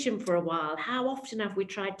education for a while, how often have we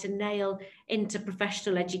tried to nail into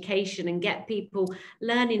professional education and get people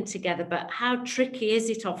learning together? But how tricky is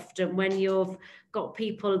it often when you've got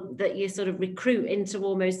people that you sort of recruit into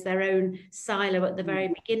almost their own silo at the very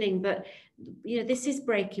beginning? But, you know, this is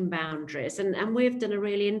breaking boundaries. And we've done a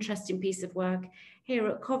really interesting piece of work here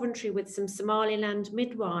at Coventry with some Somaliland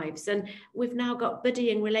midwives, and we've now got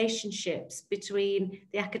buddying relationships between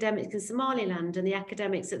the academics in Somaliland and the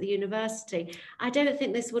academics at the university. I don't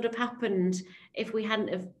think this would have happened if we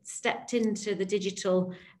hadn't have stepped into the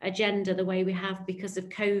digital agenda the way we have because of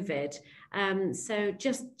COVID. So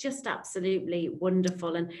just absolutely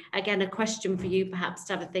wonderful. And again, a question for you perhaps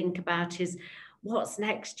to have a think about is, what's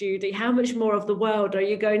next, Judy? How much more of the world are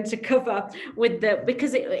you going to cover with the,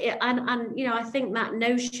 because and you know, I think that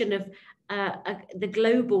notion of the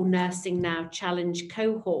Global Nursing Now Challenge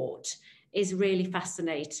cohort is really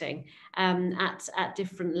fascinating at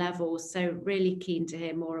different levels. So really keen to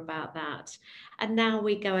hear more about that. And now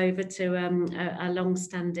we go over to a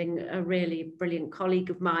long-standing, a really brilliant colleague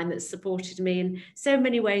of mine that's supported me in so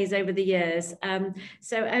many ways over the years.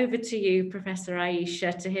 So over to you, Professor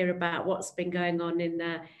Aisha, to hear about what's been going on in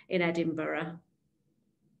Edinburgh.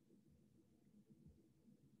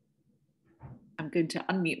 I'm going to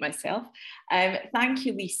unmute myself. Thank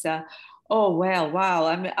you, Lisa. Oh, well, wow,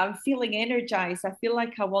 I'm feeling energized. I feel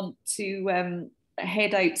like I want to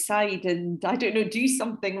head outside and, I don't know, do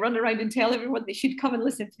something, run around and tell everyone they should come and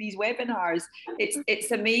listen to these webinars.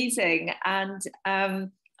 It's amazing. And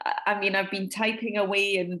I mean, I've been typing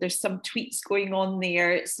away and there's some tweets going on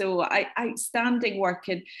there. So outstanding work,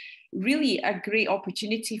 and really a great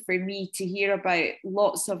opportunity for me to hear about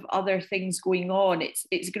lots of other things going on.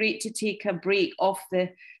 It's great to take a break off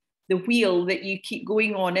the wheel that you keep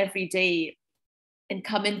going on every day and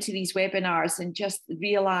come into these webinars and just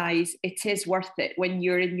realize it is worth it when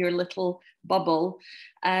you're in your little bubble,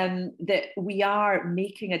 that we are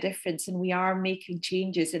making a difference and we are making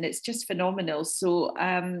changes, and it's just phenomenal. So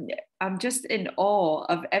I'm just in awe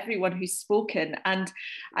of everyone who's spoken, and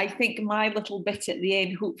I think my little bit at the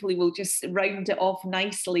end hopefully will just round it off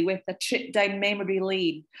nicely with a trip down memory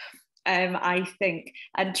lane. I think,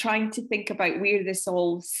 and trying to think about where this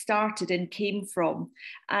all started and came from.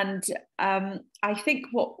 And I think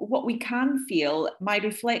what we can feel, my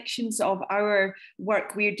reflections of our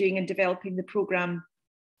work we're doing in developing the programme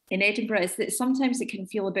in Edinburgh, is that sometimes it can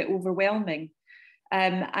feel a bit overwhelming.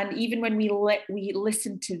 And even when we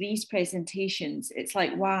listen to these presentations, it's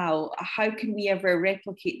like, wow, how can we ever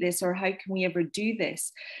replicate this, or how can we ever do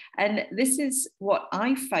this? And this is what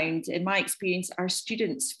I found in my experience our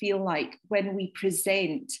students feel like when we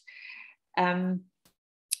present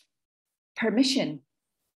permission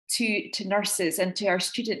to nurses and to our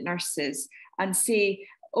student nurses and say,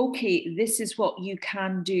 okay, this is what you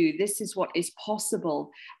can do, this is what is possible.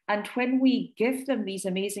 And when we give them these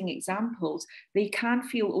amazing examples, they can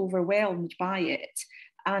feel overwhelmed by it.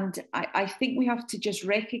 And I think we have to just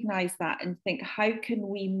recognize that and think, how can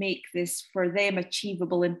we make this for them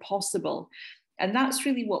achievable and possible? And that's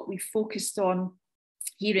really what we focused on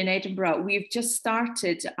here in Edinburgh. We've just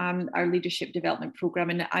started our leadership development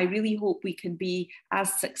programme, and I really hope we can be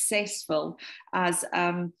as successful as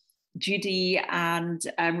Judy and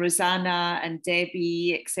Rosanna and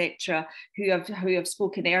Debbie, etc., who have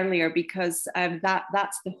spoken earlier, because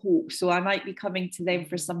that's the hope. So I might be coming to them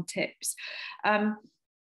for some tips.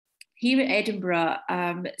 Here at Edinburgh,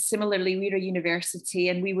 similarly, we're a university,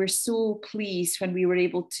 and we were so pleased when we were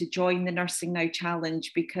able to join the Nursing Now Challenge,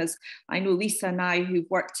 because I know Lisa and I, who've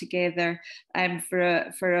worked together for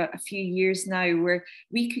a few years now, where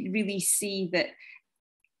we could really see that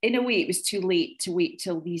in a way, it was too late to wait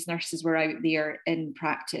till these nurses were out there in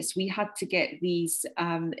practice. We had to get these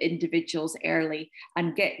individuals early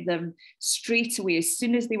and get them straight away as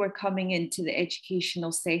soon as they were coming into the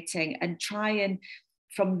educational setting, and try and,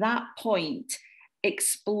 from that point,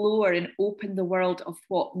 explore and open the world of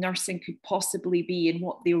what nursing could possibly be and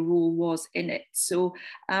what their role was in it. So,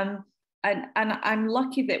 and I'm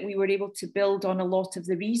lucky that we were able to build on a lot of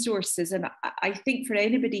the resources. And I think for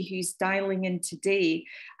anybody who's dialing in today,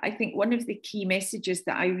 I think one of the key messages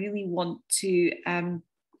that I really want to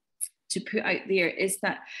put out there is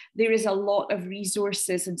that there is a lot of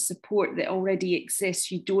resources and support that already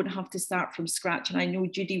exists. You don't have to start from scratch. And I know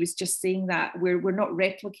Judy was just saying that we're not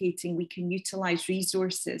replicating, we can utilize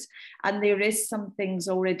resources. And there is some things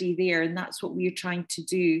already there, and that's what we're trying to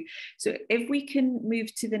do. So if we can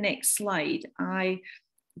move to the next slide, I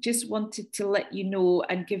just wanted to let you know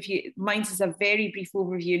and give you, mine is a very brief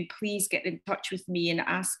overview, and please get in touch with me and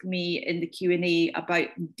ask me in the Q&A about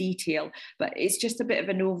detail, but it's just a bit of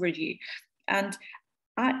an overview. And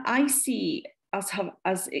I see us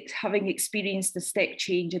having experienced a step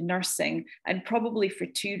change in nursing, and probably for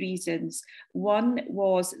two reasons. One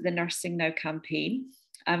was the Nursing Now campaign.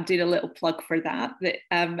 I'm doing a little plug for that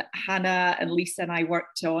Hannah and Lisa and I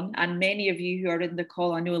worked on, and many of you who are in the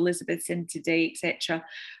call, I know Elizabeth's in today, etc.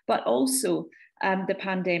 But also the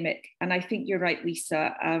pandemic. And I think you're right,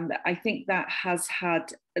 Lisa. I think that has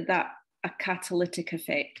had a catalytic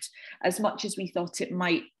effect, as much as we thought it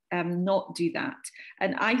might not do that.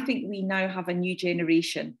 And I think we now have a new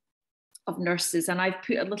generation of nurses, and I've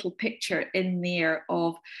put a little picture in there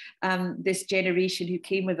of this generation who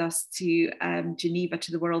came with us to Geneva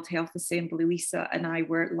to the World Health Assembly. Lisa and I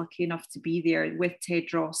were lucky enough to be there with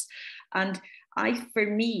Tedros, and for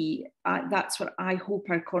me, that's what I hope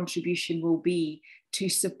our contribution will be, to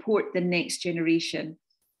support the next generation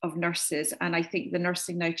of nurses. And I think the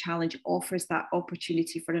Nursing Now Challenge offers that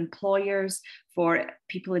opportunity for employers, for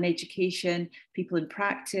people in education, people in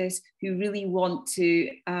practice who really want to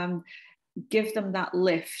give them that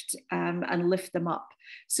lift and lift them up.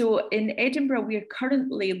 So in Edinburgh, we are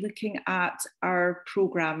currently looking at our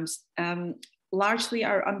programmes, largely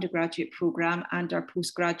our undergraduate programme and our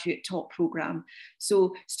postgraduate top programme.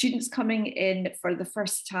 So students coming in for the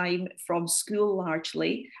first time from school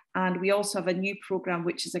largely, and we also have a new programme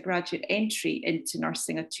which is a graduate entry into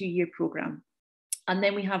nursing, a 2-year programme. And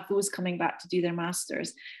then we have those coming back to do their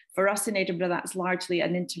masters. For us in Edinburgh, that's largely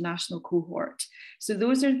an international cohort. So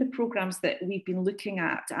those are the programmes that we've been looking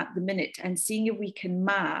at the minute, and seeing if we can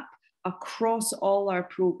map across all our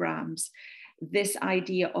programmes this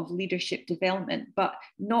idea of leadership development, but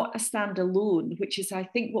not a standalone, which is, I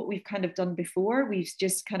think, what we've kind of done before. We've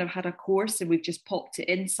just kind of had a course and we've just popped it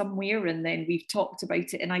in somewhere, and then we've talked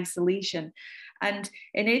about it in isolation. And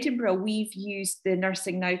in Edinburgh, we've used the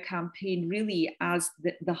Nursing Now campaign really as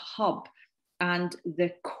the hub and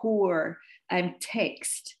the core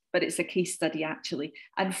text, but it's a case study actually.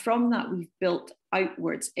 And from that, we've built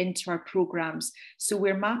outwards into our programmes. So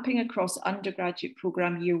we're mapping across undergraduate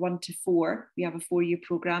programme year 1 to 4. We have a 4-year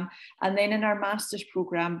programme. And then in our master's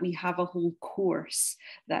programme, we have a whole course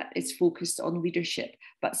that is focused on leadership,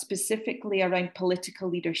 but specifically around political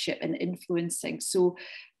leadership and influencing. So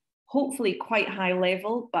hopefully quite high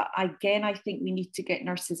level, but again, I think we need to get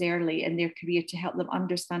nurses early in their career to help them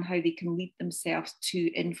understand how they can lead themselves to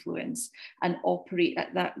influence and operate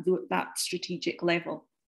at that strategic level.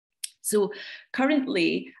 So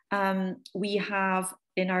currently, we have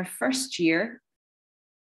in our first year,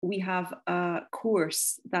 we have a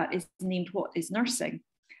course that is named What is Nursing?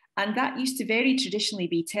 And that used to very traditionally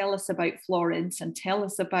be, tell us about Florence and tell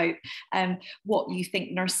us about what you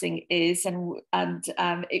think nursing is. And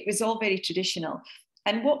it was all very traditional.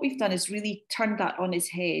 And what we've done is really turned that on its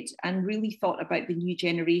head and really thought about the new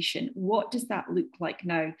generation. What does that look like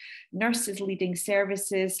now? Nurses leading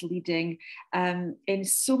services, leading in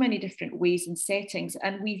so many different ways and settings.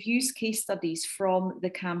 And we've used case studies from the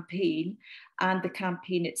campaign and the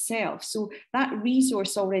campaign itself. So that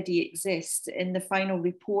resource already exists in the final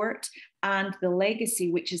report and the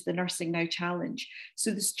legacy, which is the Nursing Now Challenge.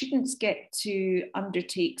 So the students get to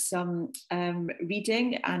undertake some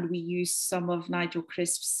reading, and we use some of Nigel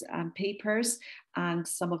Crisp's papers and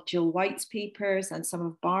some of Jill White's papers and some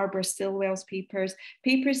of Barbara Stilwell's papers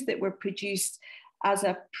that were produced as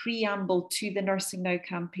a preamble to the Nursing Now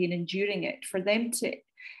campaign and during it, for them to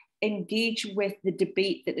engage with the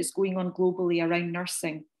debate that is going on globally around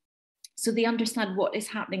nursing, so they understand what is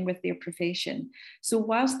happening with their profession. So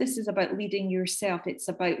whilst this is about leading yourself, it's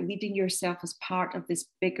about leading yourself as part of this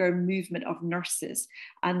bigger movement of nurses.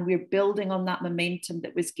 And we're building on that momentum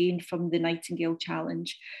that was gained from the Nightingale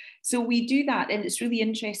Challenge. So we do that, and it's really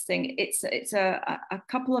interesting. It's a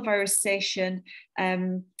couple of hours session.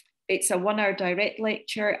 It's a 1-hour direct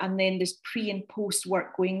lecture, and then there's pre and post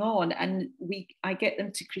work going on. And I get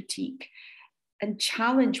them to critique and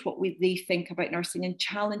challenge what they think about nursing, and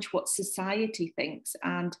challenge what society thinks,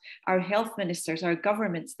 and our health ministers, our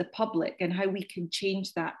governments, the public, and how we can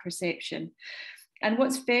change that perception. And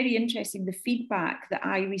what's very interesting, the feedback that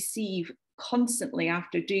I receive constantly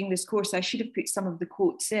after doing this course, I should have put some of the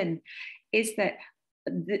quotes in, is that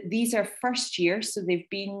these are first year, so they've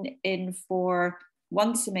been in for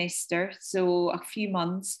 1 semester, so a few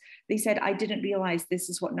months. They said, I didn't realize this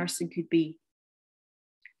is what nursing could be.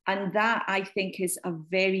 And that, I think, is a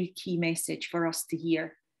very key message for us to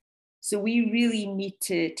hear. So we really need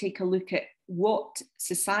to take a look at what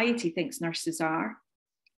society thinks nurses are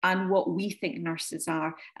and what we think nurses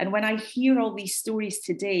are. And when I hear all these stories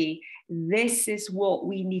today, this is what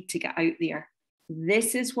we need to get out there.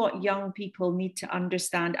 This is what young people need to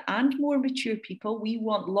understand, and more mature people. We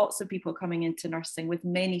want lots of people coming into nursing with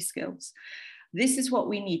many skills. This is what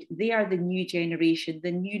we need. They are the new generation,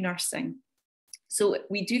 the new nursing. So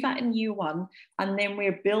we do that in year 1, and then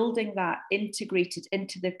we're building that integrated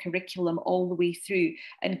into the curriculum all the way through.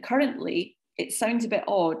 And currently, it sounds a bit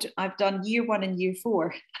odd. I've done year 1 and year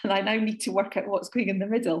 4, and I now need to work out what's going in the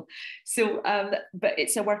middle. So, but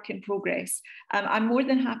it's a work in progress. I'm more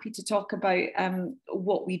than happy to talk about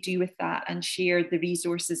what we do with that and share the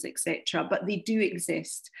resources, etc. But they do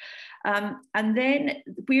exist. And then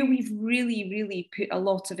where we've really put a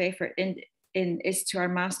lot of effort in is to our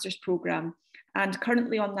master's programme. And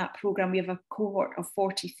currently on that programme, we have a cohort of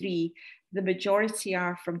 43. The majority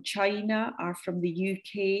are from China, are from the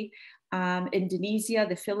UK, Indonesia,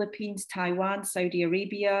 the Philippines, Taiwan, Saudi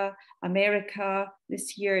Arabia, America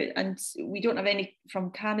this year. And we don't have any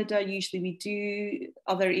from Canada. Usually we do.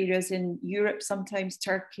 Other areas in Europe, sometimes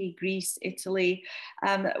Turkey, Greece, Italy.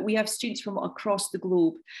 We have students from across the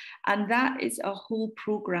globe. And that is a whole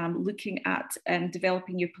programme looking at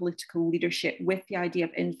developing your political leadership with the idea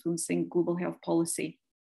of influencing global health policy.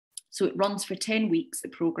 So it runs for 10 weeks, the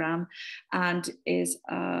programme, and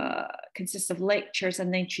consists of lectures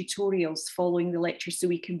and then tutorials following the lectures, so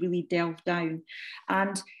we can really delve down.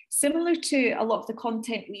 And similar to a lot of the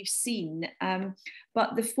content we've seen,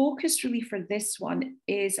 but the focus really for this one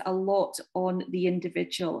is a lot on the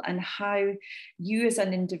individual and how you as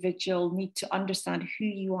an individual need to understand who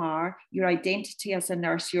you are, your identity as a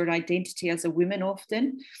nurse, your identity as a woman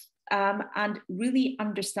often, and really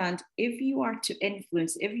understand if you are to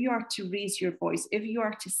influence, if you are to raise your voice, if you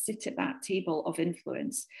are to sit at that table of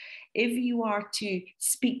influence, if you are to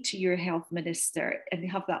speak to your health minister and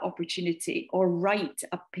have that opportunity or write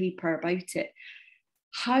a paper about it,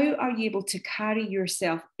 how are you able to carry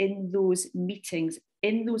yourself in those meetings,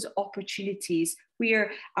 in those opportunities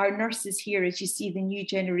where our nurses here, as you see, the new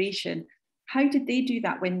generation, how did they do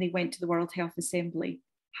that when they went to the World Health Assembly?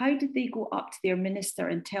 How did they go up to their minister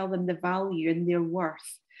and tell them the value and their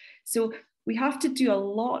worth? So we have to do a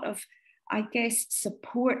lot of, I guess,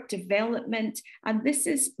 support, development. And this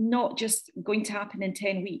is not just going to happen in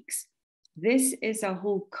 10 weeks. This is a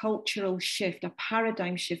whole cultural shift, a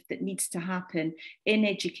paradigm shift that needs to happen in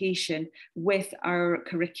education with our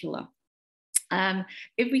curricula.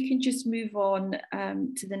 If we can just move on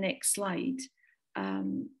to the next slide.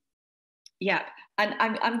 Yeah, and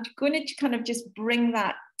I'm going to kind of just bring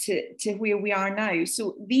that to where we are now.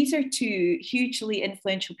 So these are two hugely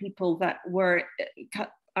influential people that are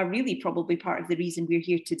really probably part of the reason we're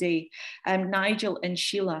here today, Nigel and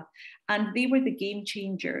Sheila, and they were the game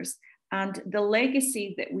changers. And the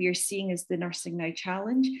legacy that we are seeing is the Nursing Now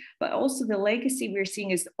Challenge, but also the legacy we're seeing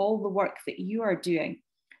is all the work that you are doing.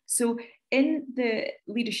 So in the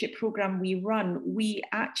leadership program we run, we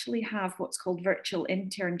actually have what's called virtual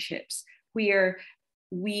internships, where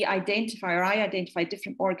I identify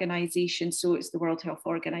different organizations. So it's the World Health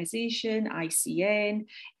Organization, ICN,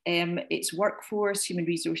 it's Workforce, Human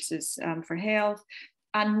Resources for Health,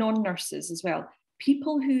 and non-nurses as well.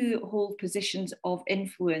 People who hold positions of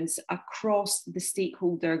influence across the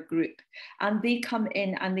stakeholder group, and they come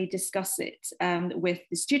in and they discuss it with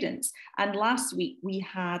the students. And last week we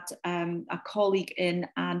had a colleague in,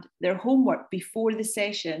 and their homework before the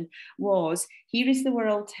session was, here is the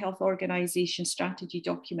World Health Organization strategy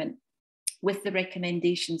document with the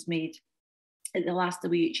recommendations made at the last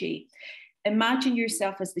WHA. Imagine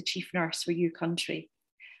yourself as the chief nurse for your country.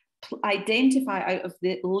 Identify out of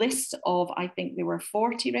the list of, I think there were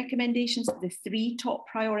 40 recommendations, the 3 top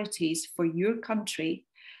priorities for your country.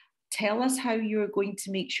 Tell us how you're going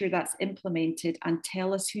to make sure that's implemented, and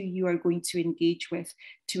tell us who you are going to engage with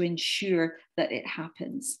to ensure that it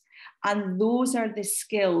happens. And those are the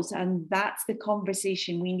skills, and that's the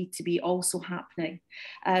conversation we need to be also having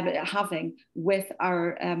with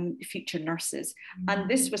our future nurses. And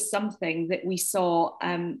this was something that we saw,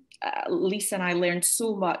 Lisa and I learned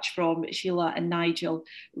so much from Sheila and Nigel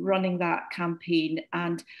running that campaign,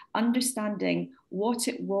 and understanding what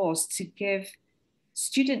it was to give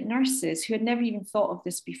student nurses who had never even thought of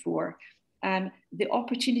this before, the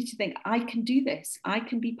opportunity to think, I can do this, I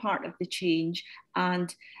can be part of the change,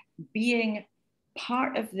 and being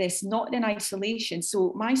part of this, not in isolation.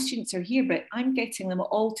 So my students are here, but I'm getting them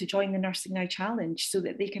all to join the Nursing Now Challenge so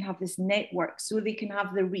that they can have this network, so they can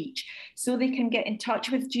have the reach, so they can get in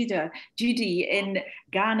touch with Judy in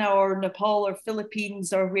Ghana or Nepal or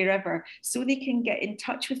Philippines or wherever, so they can get in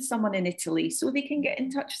touch with someone in Italy, so they can get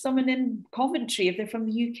in touch with someone in Coventry if they're from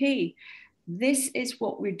the UK. This is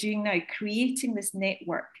what we're doing now, creating this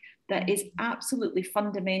network that is absolutely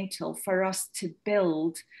fundamental for us to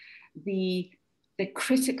build the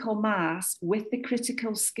critical mass with the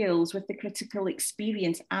critical skills, with the critical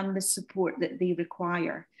experience and the support that they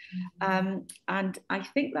require. And I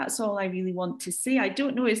think that's all I really want to say. I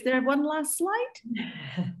don't know, is there one last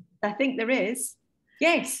slide? I think there is.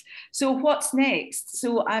 Yes. So what's next?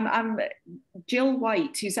 So I'm Jill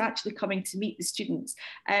White, who's actually coming to meet the students,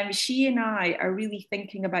 she and I are really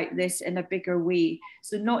thinking about this in a bigger way.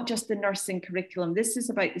 So not just the nursing curriculum, this is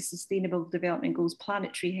about the Sustainable Development Goals,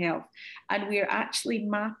 planetary health. And we're actually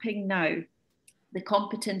mapping now the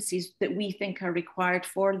competencies that we think are required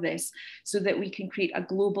for this, so that we can create a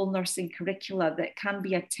global nursing curricula that can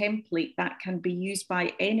be a template that can be used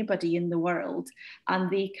by anybody in the world, and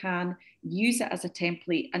they can use it as a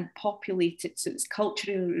template and populate it so it's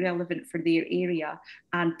culturally relevant for their area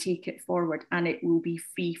and take it forward, and it will be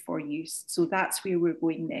free for use. So that's where we're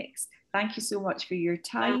going next. Thank you so much for your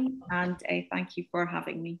time, and thank you for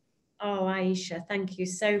having me. Oh, Aisha, thank you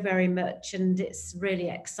so very much. And it's really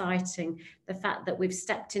exciting, the fact that we've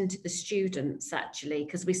stepped into the students, actually,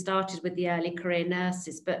 because we started with the early career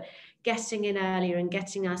nurses, but getting in earlier and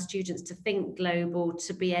getting our students to think global,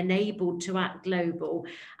 to be enabled to act global,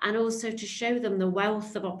 and also to show them the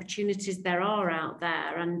wealth of opportunities there are out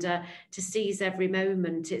there, and to seize every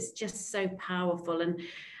moment. It's just so powerful. And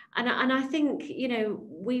I think, you know,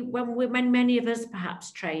 when many of us perhaps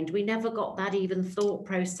trained, we never got that even thought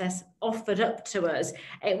process offered up to us.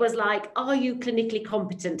 It was like, are you clinically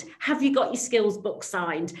competent? Have you got your skills book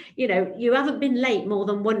signed? You know, you haven't been late more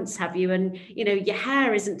than once, have you? And, you know, your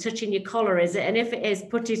hair isn't touching your collar, is it? And if it is,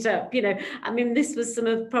 put it up. You know, I mean, this was some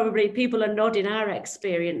of probably people are nodding our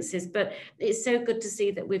experiences, but it's so good to see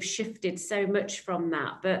that we've shifted so much from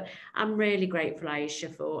that. But I'm really grateful,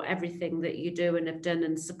 Aisha, for everything that you do and have done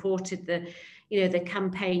and supported the, you know, the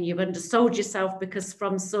campaign. You've undersold yourself, because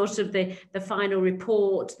from sort of the final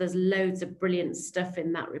report, there's loads of brilliant stuff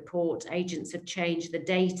in that report. Agents have changed, the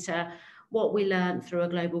data, what we learned through a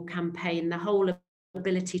global campaign, the whole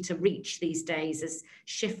ability to reach these days has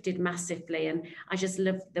shifted massively. And I just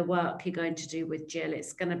love the work you're going to do with Jill.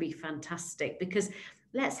 It's going to be fantastic, because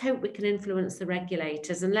let's hope we can influence the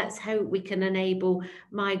regulators, and let's hope we can enable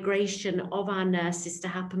migration of our nurses to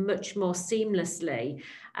happen much more seamlessly,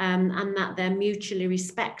 and that they're mutually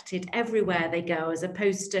respected everywhere they go, as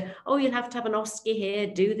opposed to, oh, you'll have to have an OSCE here,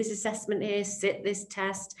 do this assessment here, sit this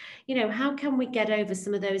test. You know, how can we get over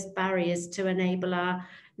some of those barriers to enable our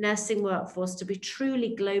nursing workforce to be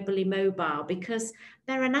truly globally mobile, because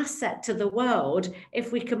they're an asset to the world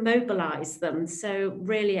if we can mobilize them. So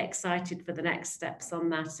really excited for the next steps on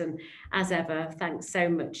that. And as ever, thanks so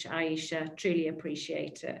much, Aisha, truly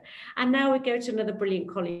appreciate it. And now we go to another brilliant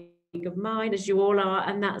colleague of mine, as you all are,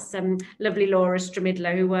 and that's lovely Laura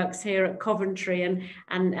Stramidlo, who works here at Coventry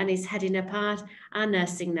and is heading up our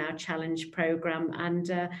Nursing Now Challenge programme,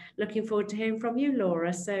 and looking forward to hearing from you,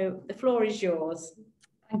 Laura. So the floor is yours.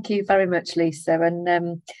 Thank you very much, Lisa.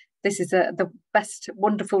 And this is the best,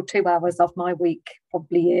 wonderful 2 hours of my week,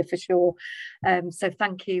 probably here for sure. So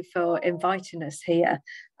thank you for inviting us here.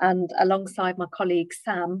 And alongside my colleague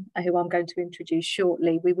Sam, who I'm going to introduce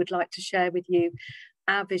shortly, we would like to share with you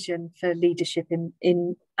our vision for leadership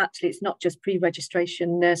in actually, it's not just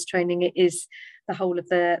pre-registration nurse training, it is the whole of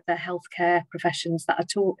the healthcare professions that are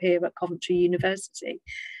taught here at Coventry University.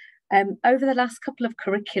 Over the last couple of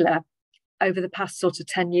curricula, over the past sort of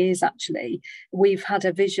 10 years, actually, we've had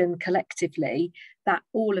a vision collectively that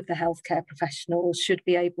all of the healthcare professionals should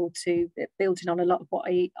be able to, building on a lot of what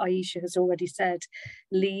Aisha has already said,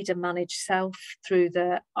 lead and manage self through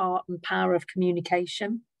the art and power of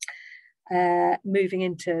communication. Moving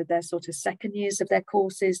into their sort of second years of their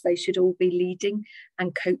courses, they should all be leading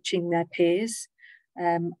and coaching their peers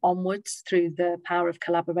onwards through the power of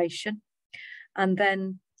collaboration. And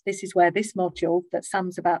then this is where this module that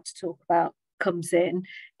Sam's about to talk about comes in,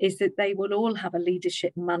 is that they will all have a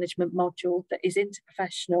leadership and management module that is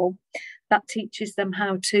interprofessional, that teaches them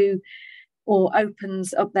how to, or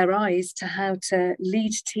opens up their eyes to how to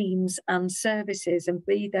lead teams and services and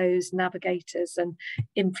be those navigators and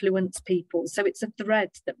influence people. So it's a thread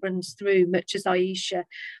that runs through, much as Aisha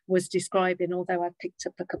was describing, although I picked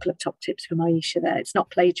up a couple of top tips from Aisha there. It's not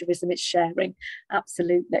plagiarism, it's sharing,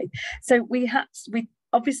 absolutely. So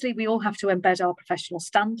obviously, we all have to embed our professional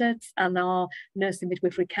standards, and our Nursing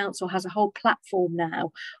Midwifery Council has a whole platform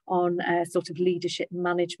now on sort of leadership and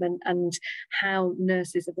management and how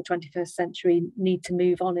nurses of the 21st century need to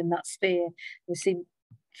move on in that sphere. We've seen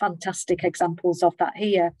fantastic examples of that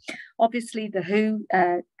here. Obviously, the WHO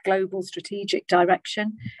global strategic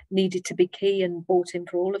direction needed to be key and brought in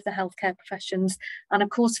for all of the healthcare professions. And of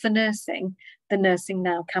course, for nursing, the Nursing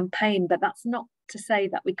Now campaign, but that's not to say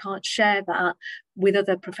that we can't share that with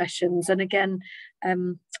other professions, and again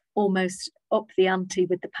almost up the ante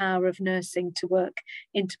with the power of nursing to work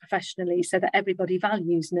interprofessionally so that everybody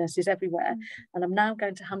values nurses everywhere. And I'm now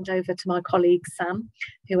going to hand over to my colleague Sam,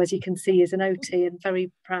 who, as you can see, is an OT, and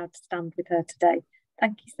very proud to stand with her today.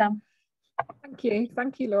 Thank you, Sam.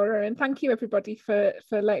 Thank you, Laura, and thank you everybody for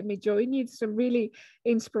letting me join you. Some really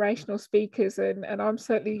inspirational speakers, and I'm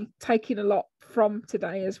certainly taking a lot from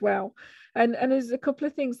today as well. And there's a couple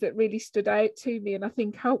of things that really stood out to me, and I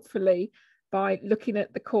think hopefully by looking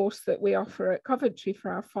at the course that we offer at Coventry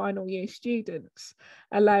for our final year students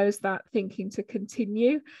allows that thinking to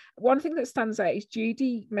continue. One thing that stands out is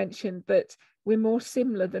Judy mentioned that we're more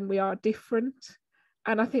similar than we are different.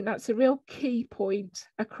 And I think that's a real key point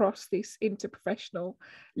across this interprofessional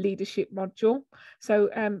leadership module. So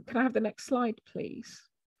can I have the next slide, please?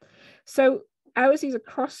 So ours is a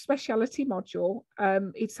cross-speciality module.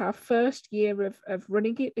 It's our first year of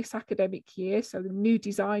running it this academic year, so the new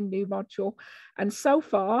design, new module. And so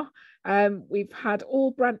far, we've had all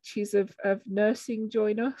branches of nursing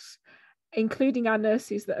join us, including our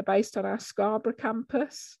nurses that are based on our Scarborough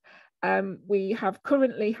campus. We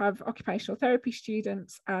currently have occupational therapy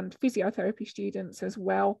students and physiotherapy students as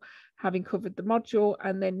well, having covered the module.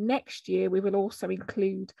 And then next year, we will also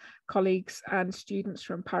include colleagues and students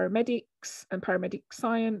from paramedics and paramedic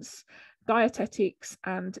science, dietetics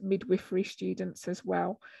and midwifery students as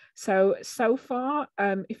well. So far,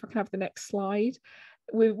 if I can have the next slide,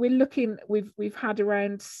 we're looking, we've had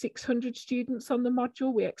around 600 students on the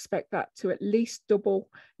module. We expect that to at least double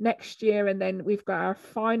next year. And then we've got our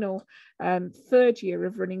final third year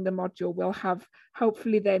of running the module. We'll have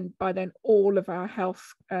hopefully by then all of our health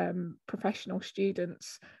professional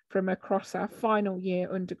students from across our final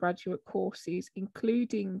year undergraduate courses,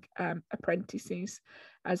 including apprentices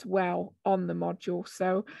as well on the module.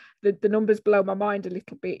 So the numbers blow my mind a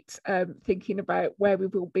little bit, thinking about where we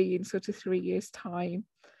will be in sort of 3 years' time.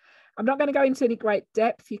 I'm not going to go into any great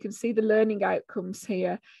depth. You can see the learning outcomes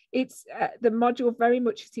here. It's the module very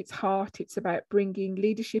much at its heart. It's about bringing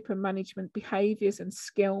leadership and management behaviours and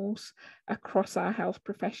skills across our health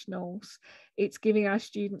professionals. It's giving our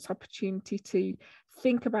students opportunity to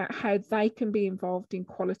think about how they can be involved in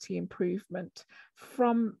quality improvement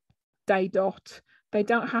from day dot. They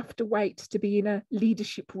don't have to wait to be in a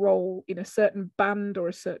leadership role in a certain band or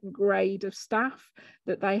a certain grade of staff,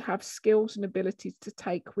 that they have skills and abilities to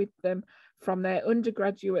take with them from their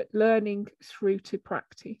undergraduate learning through to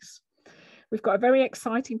practice. We've got a very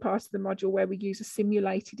exciting part of the module where we use a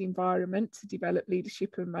simulated environment to develop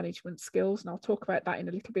leadership and management skills. And I'll talk about that in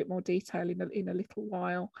a little bit more detail in a little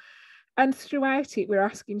while. And throughout it, we're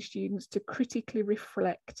asking students to critically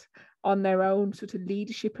reflect on their own sort of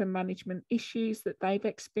leadership and management issues that they've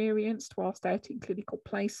experienced whilst out in clinical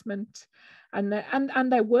placement, and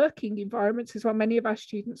their working environments as well. Many of our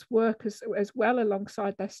students work as well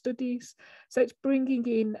alongside their studies. So it's bringing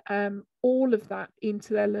in all of that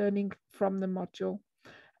into their learning from the module.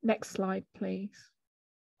 Next slide, please.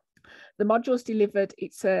 The module's delivered,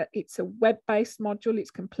 it's a web-based module,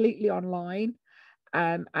 it's completely online.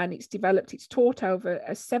 And it's taught over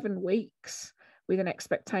 7 weeks with an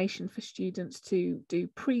expectation for students to do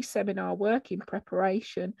pre-seminar work in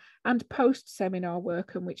preparation and post-seminar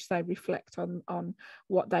work in which they reflect on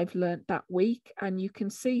what they've learned that week. And you can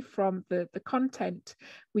see from the content,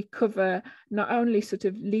 we cover not only sort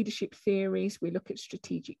of leadership theories, we look at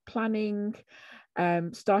strategic planning,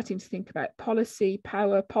 starting to think about policy,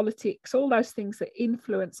 power, politics, all those things that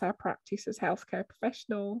influence our practice as healthcare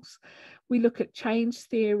professionals. We look at change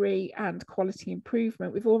theory and quality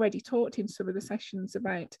improvement. We've already talked in some of the sessions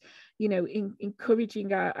about,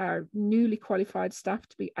 encouraging our newly qualified staff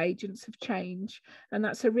to be agents of change. And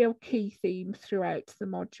that's a real key theme throughout the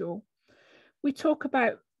module. We talk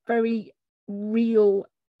about very real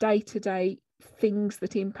day-to-day things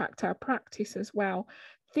that impact our practice as well.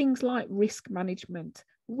 Things like risk management,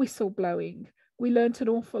 whistleblowing. We learnt an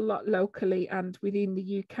awful lot locally and within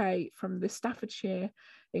the UK from the Staffordshire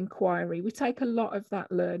inquiry. We take a lot of that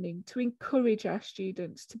learning to encourage our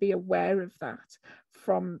students to be aware of that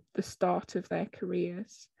from the start of their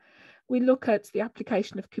careers. We look at the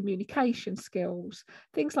application of communication skills,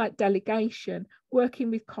 things like delegation, working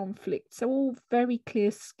with conflict. So all very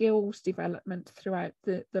clear skills development throughout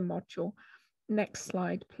the module. Next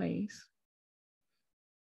slide, please.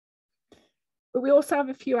 But we also have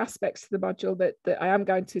a few aspects to the module that I am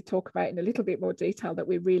going to talk about in a little bit more detail that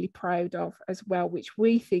we're really proud of as well, which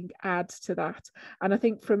we think adds to that. And I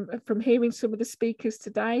think from hearing some of the speakers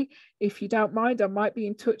today, if you don't mind, I might be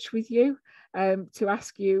in touch with you to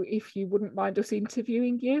ask you if you wouldn't mind us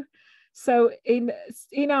interviewing you. So in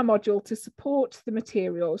our module, to support the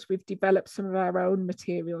materials, we've developed some of our own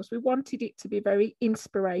materials. We wanted it to be very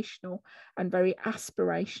inspirational and very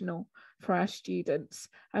aspirational for our students.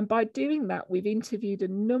 And by doing that, we've interviewed a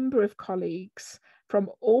number of colleagues from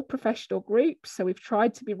all professional groups. So we've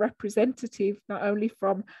tried to be representative, not only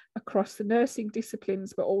from across the nursing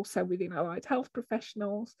disciplines, but also within allied health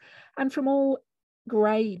professionals, and from all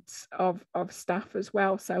grades of staff as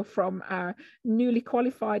well. So from our newly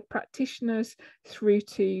qualified practitioners through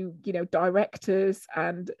to, you know, directors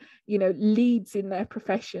and, you know, leads in their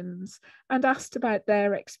professions, and asked about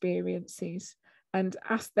their experiences and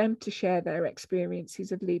asked them to share their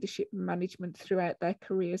experiences of leadership and management throughout their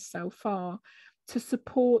careers so far, to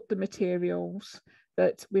support the materials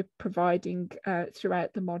that we're providing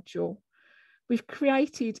throughout the module. We've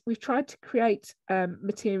tried to create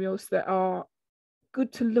materials that are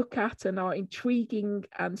good to look at and are intriguing,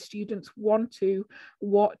 and students want to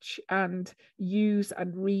watch and use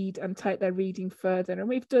and read and take their reading further. And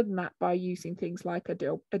we've done that by using things like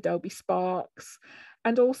Adobe Sparks.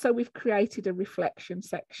 And also we've created a reflection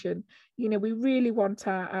section. You know, we really want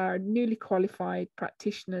our newly qualified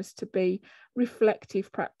practitioners to be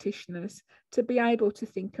reflective practitioners, to be able to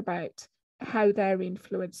think about how they're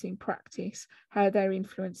influencing practice, how they're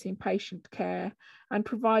influencing patient care, and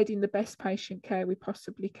providing the best patient care we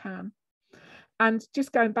possibly can. And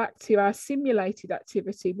just going back to our simulated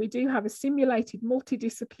activity, we do have a simulated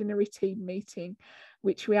multidisciplinary team meeting,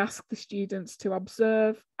 which we ask the students to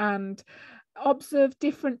observe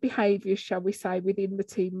different behaviours, shall we say, within the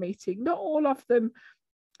team meeting. Not all of them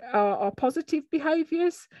are positive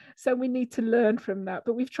behaviours, so we need to learn from that,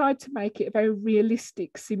 but we've tried to make it a very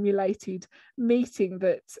realistic simulated meeting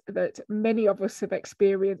that many of us have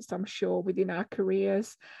experienced, I'm sure, within our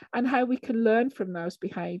careers, and how we can learn from those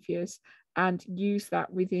behaviours and use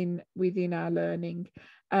that within our learning.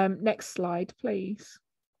 Next slide, please.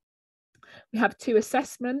 We have 2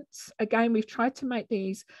 assessments. Again, we've tried to make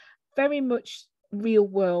these very much real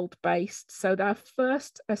world based. So our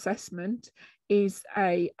first assessment is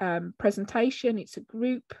a presentation. It's a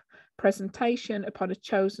group presentation upon a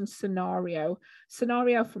chosen scenario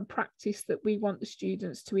from practice that we want the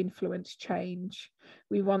students to influence change.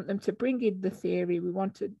 We want them to bring in the theory, we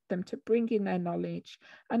wanted them to bring in their knowledge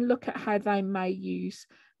and look at how they may use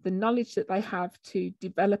the knowledge that they have to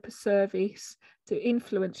develop a service, to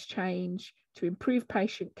influence change, to improve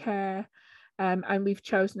patient care. And we've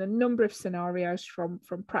chosen a number of scenarios from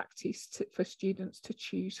practice for students to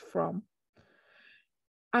choose from.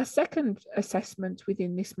 Our second assessment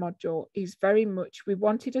within this module is very much, we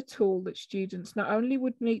wanted a tool that students not only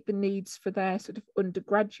would meet the needs for their sort of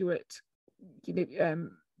undergraduate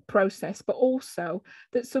process, but also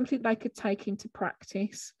that's something they could take into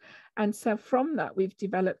practice. And so from that, we've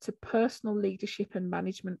developed a personal leadership and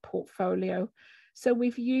management portfolio. So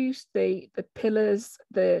we've used the pillars,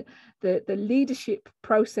 the leadership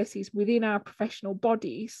processes within our professional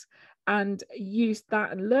bodies, and used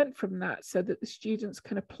that and learnt from that so that the students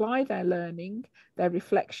can apply their learning, their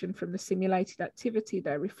reflection from the simulated activity,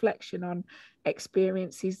 their reflection on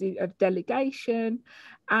experiences of delegation,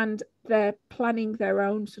 and they're planning their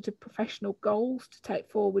own sort of professional goals to take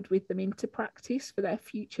forward with them into practice for their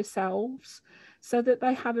future selves, so that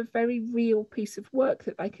they have a very real piece of work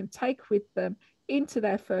that they can take with them into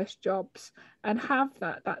their first jobs and have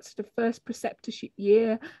that sort of first preceptorship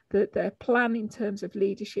year, that their plan in terms of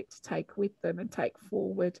leadership to take with them and take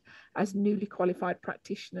forward as newly qualified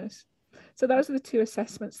practitioners. So those are the 2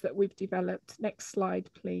 assessments that we've developed. Next slide,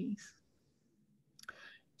 please.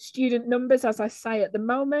 Student numbers, as I say, at the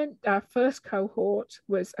moment, our first cohort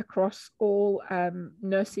was across all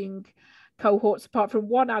nursing cohorts, apart from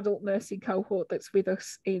one adult nursing cohort that's with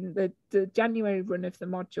us in the January run of the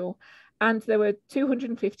module. And there were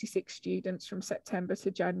 256 students from September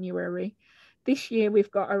to January. This year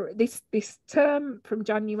we've got this term from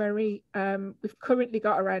January, we've currently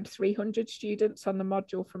got around 300 students on the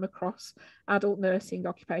module from across adult nursing,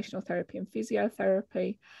 occupational therapy and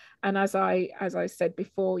physiotherapy. And as I said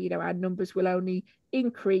before, you know, our numbers will only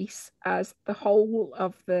increase as the whole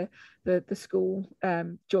of the school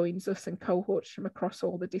joins us, and cohorts from across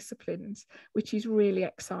all the disciplines, which is really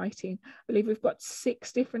exciting. I believe we've got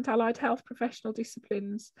 6 different allied health professional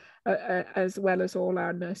disciplines, as well as all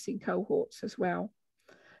our nursing cohorts as well.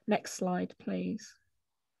 Next slide, please.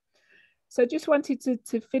 So just wanted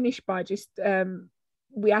to finish by just,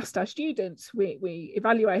 we asked our students, we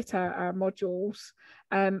evaluate our modules,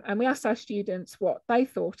 and we asked our students what they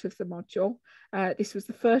thought of the module. This was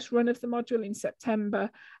the first run of the module in September,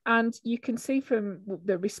 and you can see from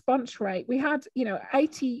the response rate, we had, you know,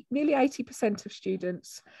 nearly 80% of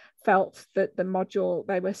students felt that the module,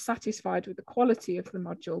 they were satisfied with the quality of the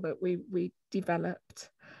module that we developed.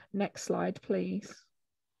 Next slide, please.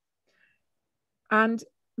 And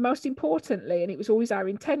most importantly, and it was always our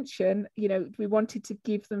intention, you know, we wanted to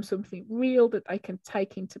give them something real that they can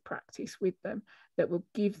take into practice with them, that will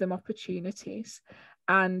give them opportunities.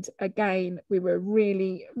 And again, we were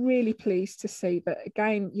really, really pleased to see that,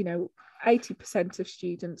 again, you know, 80% of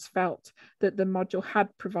students felt that the module had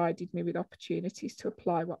provided me with opportunities to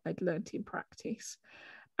apply what they'd learnt in practice.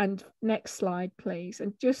 And next slide, please.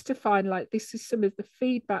 And just to finalize, this is some of the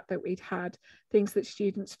feedback that we'd had, things that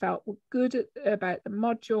students felt were good about the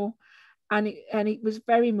module. And it was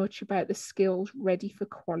very much about the skills ready for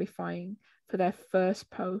qualifying for their first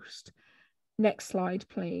post. Next slide,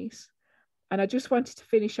 please. And I just wanted to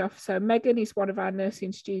finish off. So Megan is one of our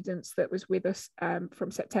nursing students that was with us from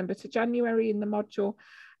September to January in the module.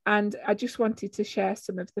 And I just wanted to share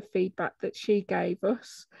some of the feedback that she gave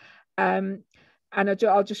us. And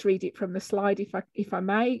I'll just read it from the slide if I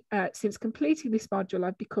may. Since completing this module,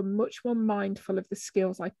 I've become much more mindful of the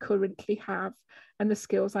skills I currently have and the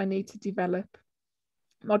skills I need to develop.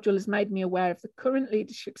 Module has made me aware of the current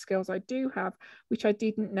leadership skills I do have, which I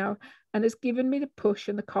didn't know, and has given me the push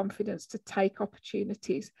and the confidence to take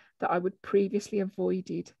opportunities that I would previously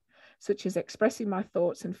avoided, such as expressing my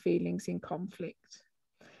thoughts and feelings in conflict.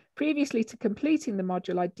 Previously to completing the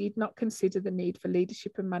module, I did not consider the need for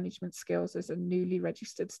leadership and management skills as a newly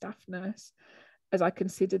registered staff nurse, as I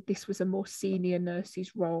considered this was a more senior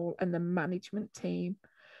nurse's role and the management team.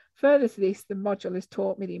 Further to this, the module has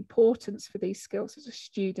taught me the importance for these skills as a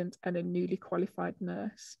student and a newly qualified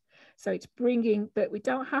nurse. So it's bringing that we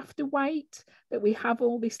don't have to wait, that we have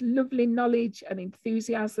all this lovely knowledge and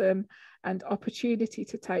enthusiasm and opportunity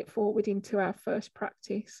to take forward into our first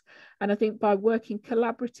practice. And I think by working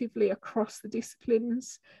collaboratively across the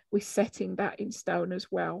disciplines, we're setting that in stone as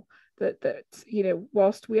well, that you know,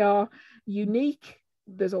 whilst we are unique,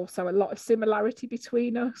 there's also a lot of similarity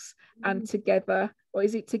between us, and together, or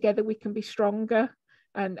is it together we can be stronger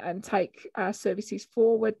and take our services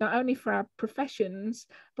forward, not only for our professions,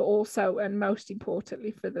 but also, and most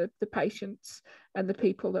importantly, for the patients and the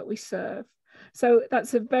people that we serve. So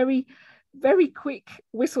that's a very, very quick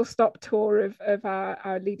whistle-stop tour of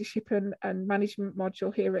our leadership and management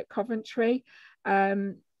module here at Coventry.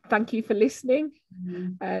 Thank you for listening.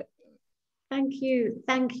 Thank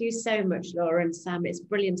you so much, Laura and Sam. It's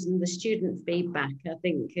brilliant, and the student feedback, I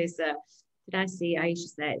think, is did I see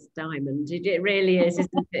Aisha there? It's diamond. It really is,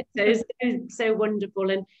 isn't it? So wonderful,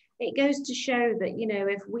 and it goes to show that, you know,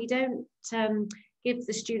 if we don't give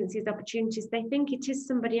the students these opportunities, they think it is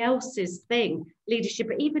somebody else's thing, leadership.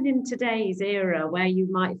 But even in today's era, where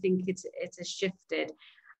you might think it has shifted.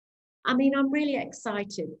 I mean, I'm really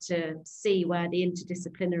excited to see where the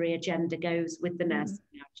interdisciplinary agenda goes with the Nursing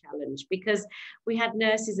Now Challenge, because we had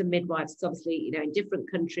nurses and midwives, obviously, you know, in different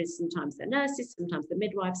countries. Sometimes they're nurses, sometimes they're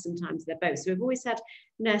midwives, sometimes they're both. So we've always had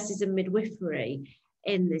nurses and midwifery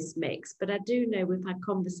in this mix, but I do know we've had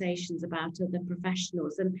conversations about other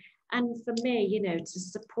professionals. And for me, you know, to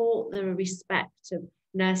support the respect of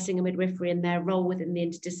nursing and midwifery and their role within the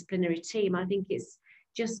interdisciplinary team, I think it's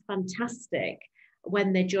just fantastic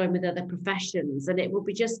when they join with other professions. And it will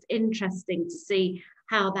be just interesting to see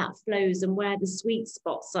how that flows and where the sweet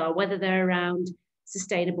spots are, whether they're around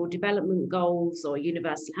sustainable development goals or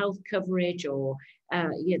universal health coverage, or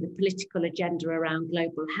you know, the political agenda around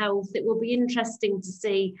global health. It will be interesting to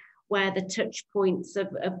see where the touch points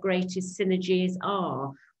of greatest synergies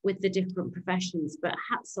are with the different professions. But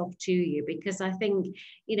hats off to you, because I think,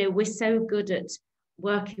 you know, we're so good at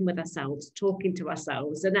working with ourselves, talking to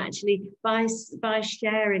ourselves, and actually by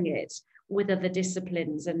sharing it with other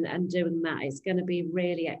disciplines and doing that, it's going to be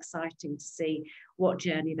really exciting to see what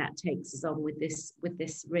journey that takes us on with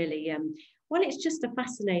this really well, it's just a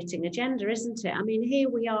fascinating agenda, isn't it? I mean, here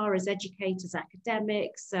we are as educators,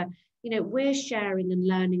 academics, you know, we're sharing and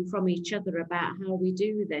learning from each other about how we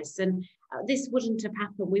do this, and this wouldn't have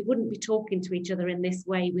happened. We wouldn't be talking to each other in this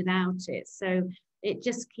way without it. So it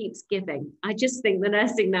just keeps giving. I just think the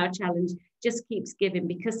Nursing Now Challenge just keeps giving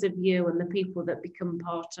because of you and the people that become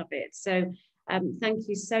part of it. So thank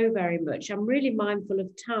you so very much. I'm really mindful of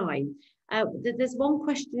time. There's one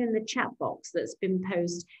question in the chat box that's been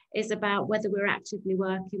posed, is about whether we're actively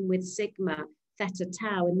working with Sigma Theta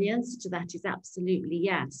Tau, and the answer to that is absolutely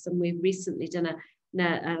yes. And we've recently done a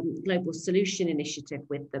global solution initiative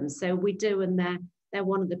with them. So we do, and they're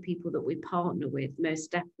one of the people that we partner with,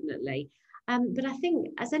 most definitely. But I think,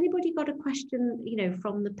 has anybody got a question, you know,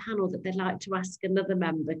 from the panel that they'd like to ask another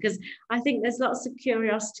member? Because I think there's lots of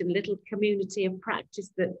curiosity in the little community of practice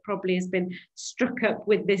that probably has been struck up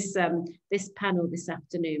with this this panel this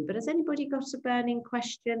afternoon. But has anybody got a burning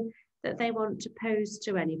question that they want to pose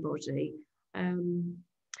to anybody?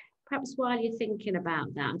 Perhaps while you're thinking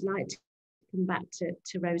about that, I'd like to come back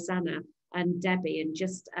to Rosanna and Debbie, and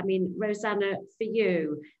just, I mean, Rosanna, for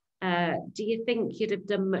you, do you think you'd have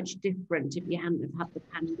done much different if you hadn't have had the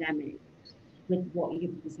pandemic with what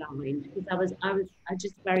you've designed? Because I was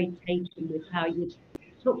just very taken with how you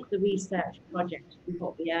took the research project and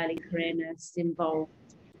got the early career nurses involved.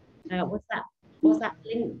 Was that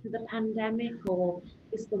linked to the pandemic, or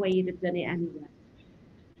just the way you'd have done it anyway?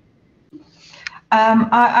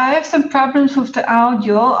 I have some problems with the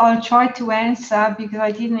audio. I'll try to answer because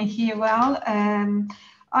I didn't hear well.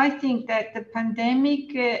 I think that the pandemic,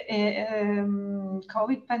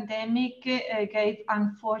 COVID pandemic, gave,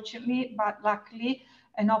 unfortunately, but luckily,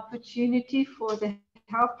 an opportunity for the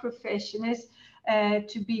health professionals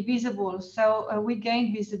to be visible. So we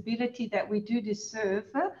gained visibility that we do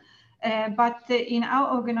deserve. But in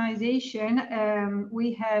our organization,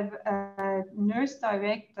 we have a nurse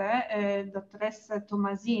director, Dottoressa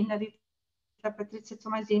Tomasin, Rita Patrizia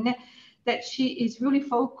Tomasin, that she is really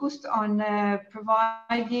focused on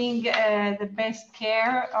providing the best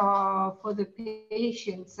care for the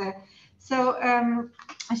patients. So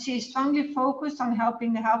she is strongly focused on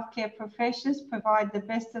helping the healthcare professionals provide the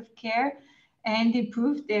best of care and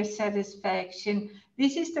improve their satisfaction.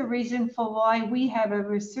 This is the reason for why we have a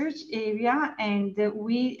research area, and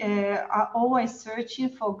we are always searching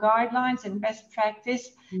for guidelines and best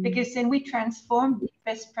practice, because then we transform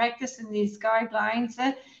best practice in these guidelines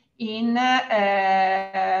in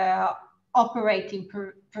operating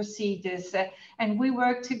procedures. And we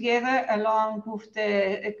work together along with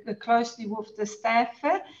closely with the staff.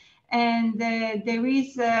 And there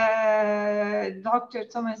is Dr.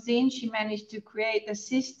 Tomasin. She managed to create a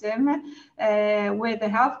system where the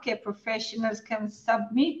healthcare professionals can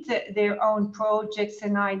submit their own projects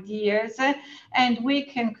and ideas, and we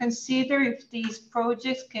can consider if these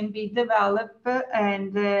projects can be developed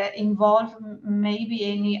and involve maybe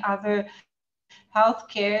any other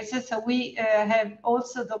healthcare. So we have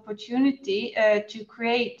also the opportunity to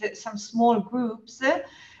create some small groups,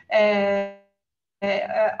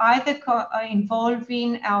 either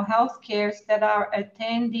involving our healthcares that are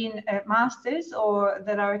attending masters or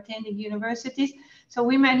that are attending universities. So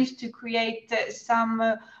we managed to create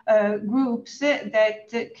some groups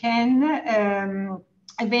that can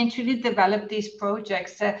eventually develop these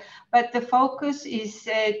projects. But the focus is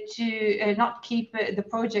to not keep the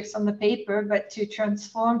projects on the paper, but to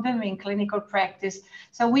transform them in clinical practice.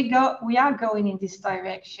 So we are going in this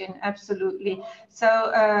direction, absolutely.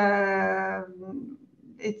 So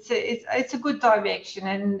it's a good direction,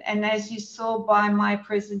 and as you saw by my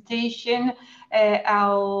presentation,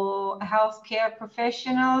 our healthcare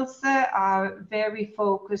professionals are very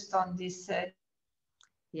focused on this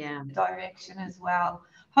direction as well.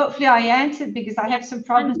 Hopefully I answered, because I have some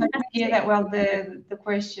problems. I couldn't hear that well, the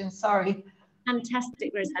question, sorry.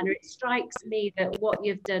 Fantastic, Rosanna. It strikes me that what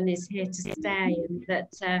you've done is here to stay, and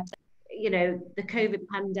that, you know, the COVID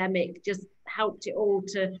pandemic just helped it all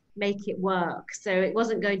to make it work. So it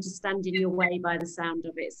wasn't going to stand in your way by the sound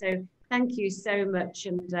of it. So thank you so much,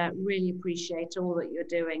 and really appreciate all that you're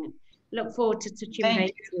doing. Look forward to touching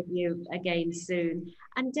base with you again soon.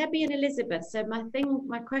 And Debbie and Elizabeth, so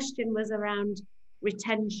my question was around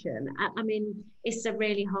retention. I mean, it's a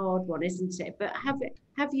really hard one, isn't it? But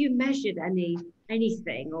have you measured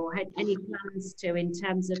anything, or had any plans to, in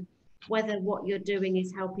terms of whether what you're doing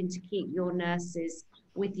is helping to keep your nurses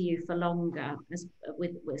with you for longer as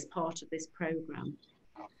part of this program?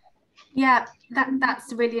 Yeah,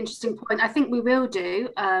 that's a really interesting point. I think we will do.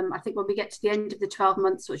 I think when we get to the end of the 12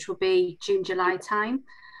 months, which will be June, July time,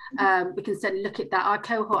 we can certainly look at that. Our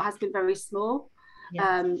cohort has been very small.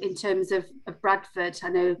 In terms of Bradford. I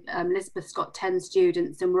know Elizabeth's got 10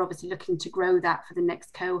 students, and we're obviously looking to grow that for the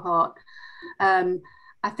next cohort.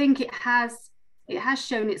 I think it has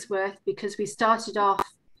shown its worth, because we started off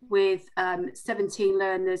with 17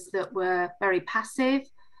 learners that were very passive,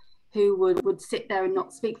 who would sit there and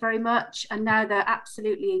not speak very much, and now they're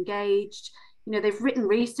absolutely engaged. You know, they've written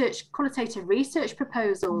qualitative research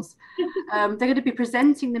proposals. They're going to be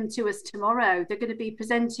presenting them to us tomorrow. They're going to be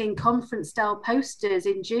presenting conference style posters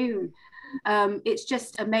in June. It's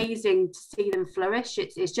just amazing to see them flourish.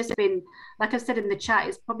 It's just been, like I said in the chat,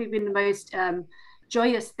 it's probably been the most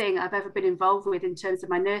joyous thing I've ever been involved with in terms of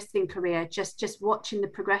my nursing career, just watching the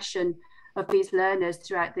progression of these learners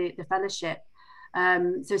throughout the fellowship.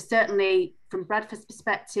 So certainly from Bradford's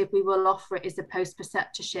perspective, we will offer it as a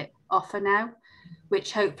post-preceptorship offer now,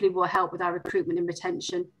 which hopefully will help with our recruitment and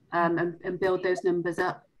retention, and build those numbers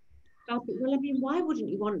up. Well, I mean, why wouldn't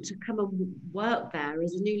you want to come and work there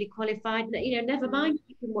as a newly qualified? You know, never mind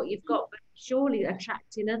keeping what you've got, but surely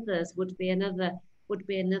attracting others would be another would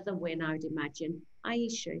be another win, I would imagine.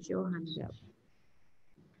 Aisha, is your hand up?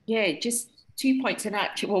 Yeah, just 2 points in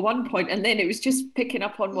actual, well, 1 point, and then it was just picking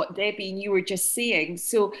up on what Debbie and you were just saying.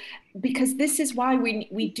 So, because this is why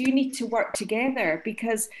we do need to work together,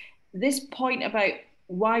 because this point about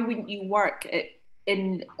why wouldn't you work at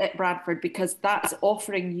Bradford, because that's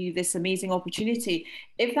offering you this amazing opportunity.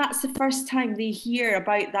 If that's the first time they hear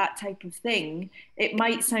about that type of thing, it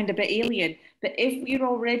might sound a bit alien. But if we're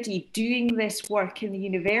already doing this work in the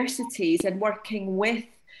universities and working with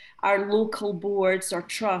our local boards or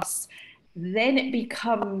trusts, then it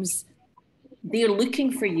becomes, they're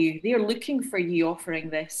looking for you. They're looking for you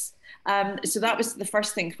offering this. So that was the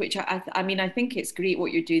first thing, which I mean, I think it's great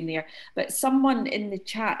what you're doing there. But someone in the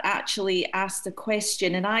chat actually asked a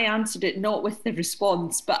question and I answered it not with the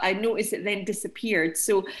response, but I noticed it then disappeared.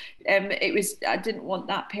 So it was, I didn't want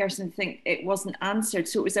that person to think it wasn't answered.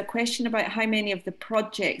 So it was a question about how many of the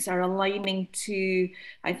projects are aligning to,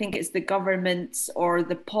 I think it's the governments or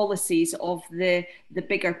the policies of the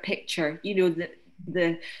bigger picture, you know,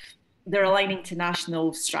 they're aligning to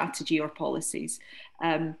national strategy or policies.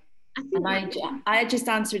 I just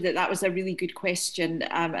answered that was a really good question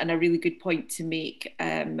and a really good point to make,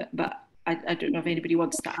 but I don't know if anybody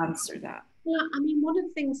wants to answer that. Yeah, I mean, one of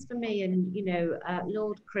the things for me, and you know,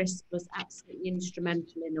 Lord Crisp was absolutely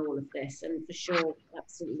instrumental in all of this, and for sure,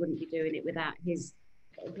 absolutely wouldn't be doing it without his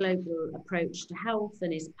global approach to health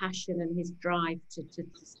and his passion and his drive to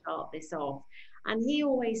start this off. And he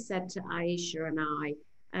always said to Aisha and I,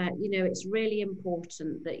 you know, it's really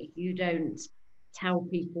important that you don't tell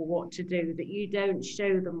people what to do, that you don't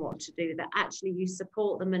show them what to do, that actually you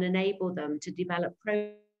support them and enable them to develop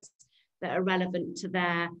programs that are relevant to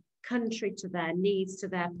their country, to their needs, to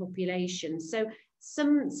their population. So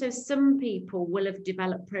some people will have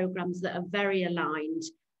developed programs that are very aligned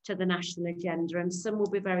to the national agenda, and some will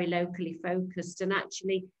be very locally focused. And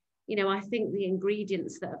actually, you know, I think the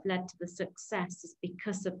ingredients that have led to the success is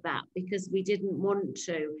because of that, because we didn't want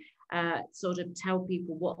to sort of tell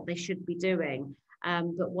people what they should be doing,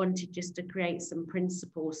 but wanted just to create some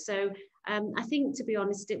principles. So I think, to be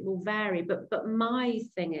honest, it will vary, but my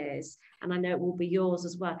thing is, and I know it will be yours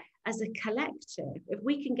as well, as a collective, if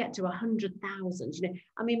we can get to 100,000, you know,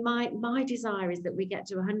 I mean, my desire is that we get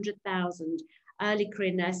to 100,000 early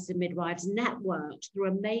career nurses and midwives networked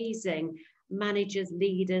through amazing managers,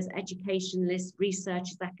 leaders, educationalists,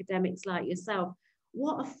 researchers, academics like yourself.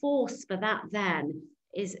 What a force for that then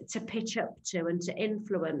is to pitch up to and to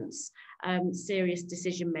influence serious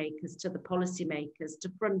decision makers, to the policy makers,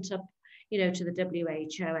 to front up, you know, to the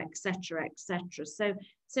WHO, etc., etc.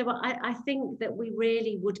 So I think that we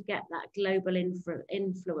really would get that global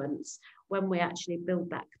influence when we actually build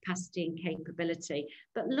that capacity and capability.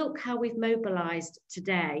 But look how we've mobilized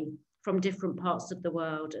today from different parts of the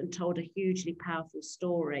world and told a hugely powerful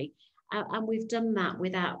story. And we've done that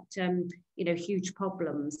without, you know, huge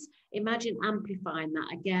problems. Imagine amplifying that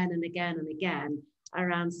again and again and again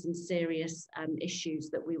around some serious issues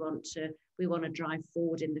that we want to drive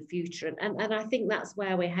forward in the future. And I think that's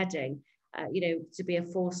where we're heading, you know, to be a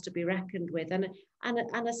force to be reckoned with, and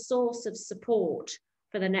a source of support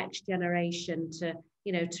for the next generation to,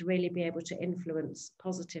 you know, to really be able to influence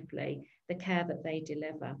positively the care that they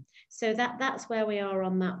deliver. So that's where we are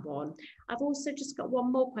on that one. I've also just got one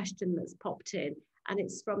more question that's popped in, and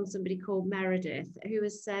it's from somebody called Meredith, who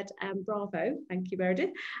has said, bravo, thank you,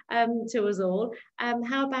 Meredith, to us all.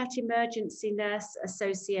 How about Emergency Nurse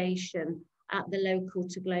Association at the local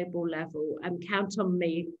to global level? Count on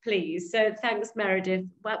me, please. So thanks, Meredith,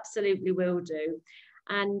 absolutely will do.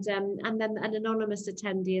 And then an anonymous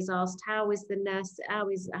attendee has asked, how are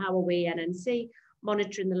we, NNC,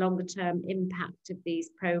 monitoring the longer term impact of these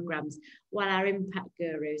programs? Well, our impact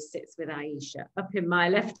guru sits with Aisha up in my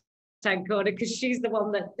left-hand corner, because she's the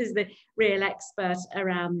one that is the real expert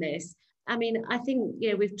around this. I mean, I think,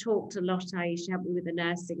 you know, we've talked a lot, Aisha, haven't we, with the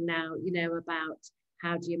Nursing Now, you know, about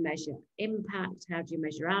how do you measure impact, how do you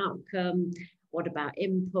measure outcome, what about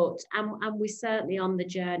input, and we're certainly on the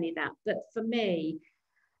journey that. But for me,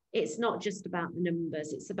 it's not just about the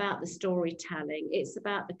numbers, it's about the storytelling, it's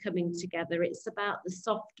about the coming together, it's about the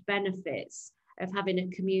soft benefits of having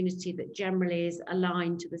a community that generally is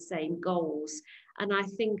aligned to the same goals. And I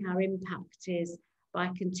think our impact is by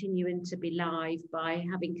continuing to be live, by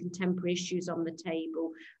having contemporary issues on the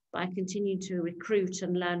table, by continuing to recruit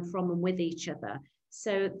and learn from and with each other.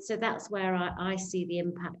 So that's where I see the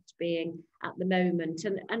impact being at the moment.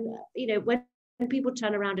 And you know, when people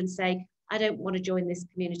turn around and say, I don't want to join this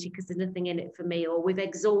community because there's nothing in it for me, or we've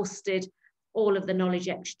exhausted all of the knowledge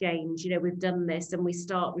exchange, you know, we've done this, and we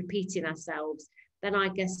start repeating ourselves, then I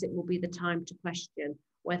guess it will be the time to question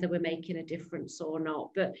whether we're making a difference or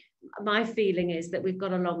not. But my feeling is that we've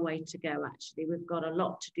got a long way to go, actually. We've got a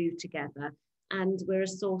lot to do together, and we're a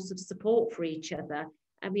source of support for each other.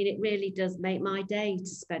 I mean, it really does make my day to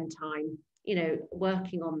spend time, you know,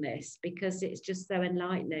 working on this, because it's just so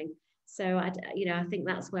enlightening. So, I think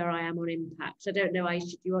that's where I am on Impact. I don't know,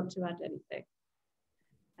 Aisha, do you want to add anything?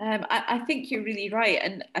 I think you're really right,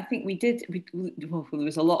 and I think well, there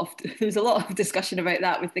was a lot of discussion about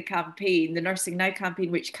that with the campaign, the Nursing Now campaign,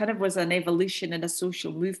 which kind of was an evolution and a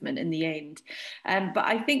social movement in the end. But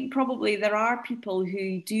I think probably there are people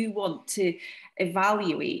who do want to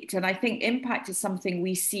evaluate, and I think impact is something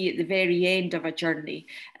we see at the very end of a journey,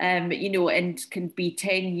 you know, and can be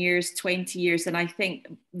 10 years, 20 years, and I think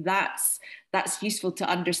that's useful to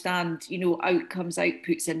understand, you know, outcomes,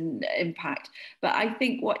 outputs and impact. But I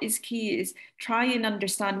think what is key is try and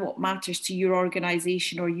understand what matters to your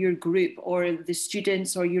organisation or your group or the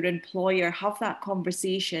students or your employer. Have that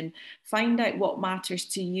conversation, find out what matters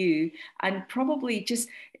to you, and probably just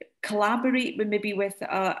collaborate with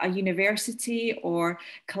a university or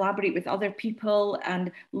collaborate with other people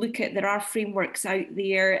and look at, there are frameworks out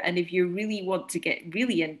there, and if you really want to get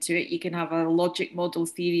really into it, you can have a logic model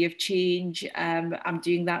theory of change. I'm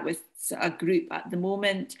doing that with a group at the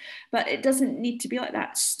moment, but it doesn't need to be like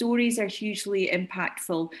that. Stories are hugely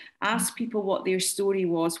impactful. Ask people what their story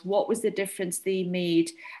was, what was the difference they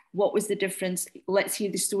made, what was the difference. Let's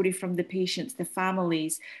hear the story from the patients, the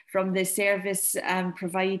families, from the service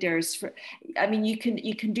providers. I mean, you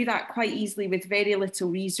can do that quite easily with very little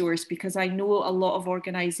resource, because I know a lot of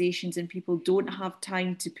organisations and people don't have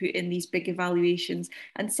time to put in these big evaluations,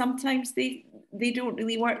 and sometimes they don't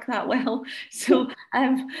really work that well. So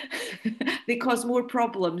they cause more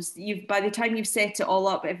problems. By the time you've set it all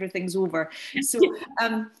up, everything's over. So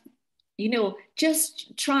you know,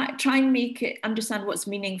 just try and make it, understand what's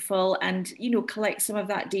meaningful, and, you know, collect some of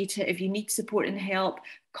that data. If you need support and help,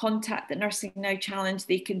 contact the Nursing Now Challenge.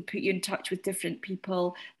 They can put you in touch with different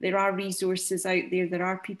people. There are resources out there. There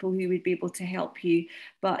are people who would be able to help you.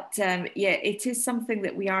 But yeah, it is something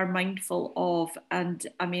that we are mindful of. And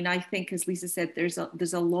I mean, I think, as Lisa said, there's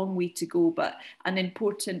a long way to go, but an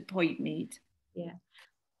important point made. Yeah.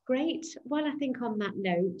 Great. Well, I think on that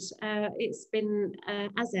note, it's been,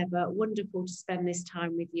 as ever, wonderful to spend this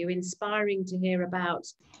time with you, inspiring to hear about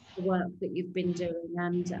the work that you've been doing,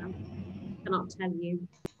 and I cannot tell you,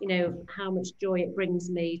 you know, how much joy it brings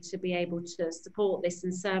me to be able to support this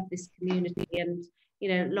and serve this community, and, you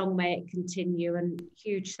know, long may it continue, and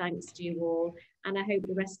huge thanks to you all. And I hope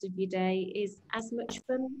the rest of your day is as much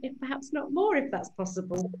fun, if perhaps not more, if that's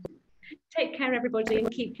possible. Take care, everybody,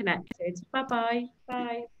 and keep connected. Bye-bye.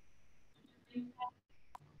 Bye.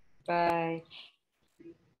 Bye.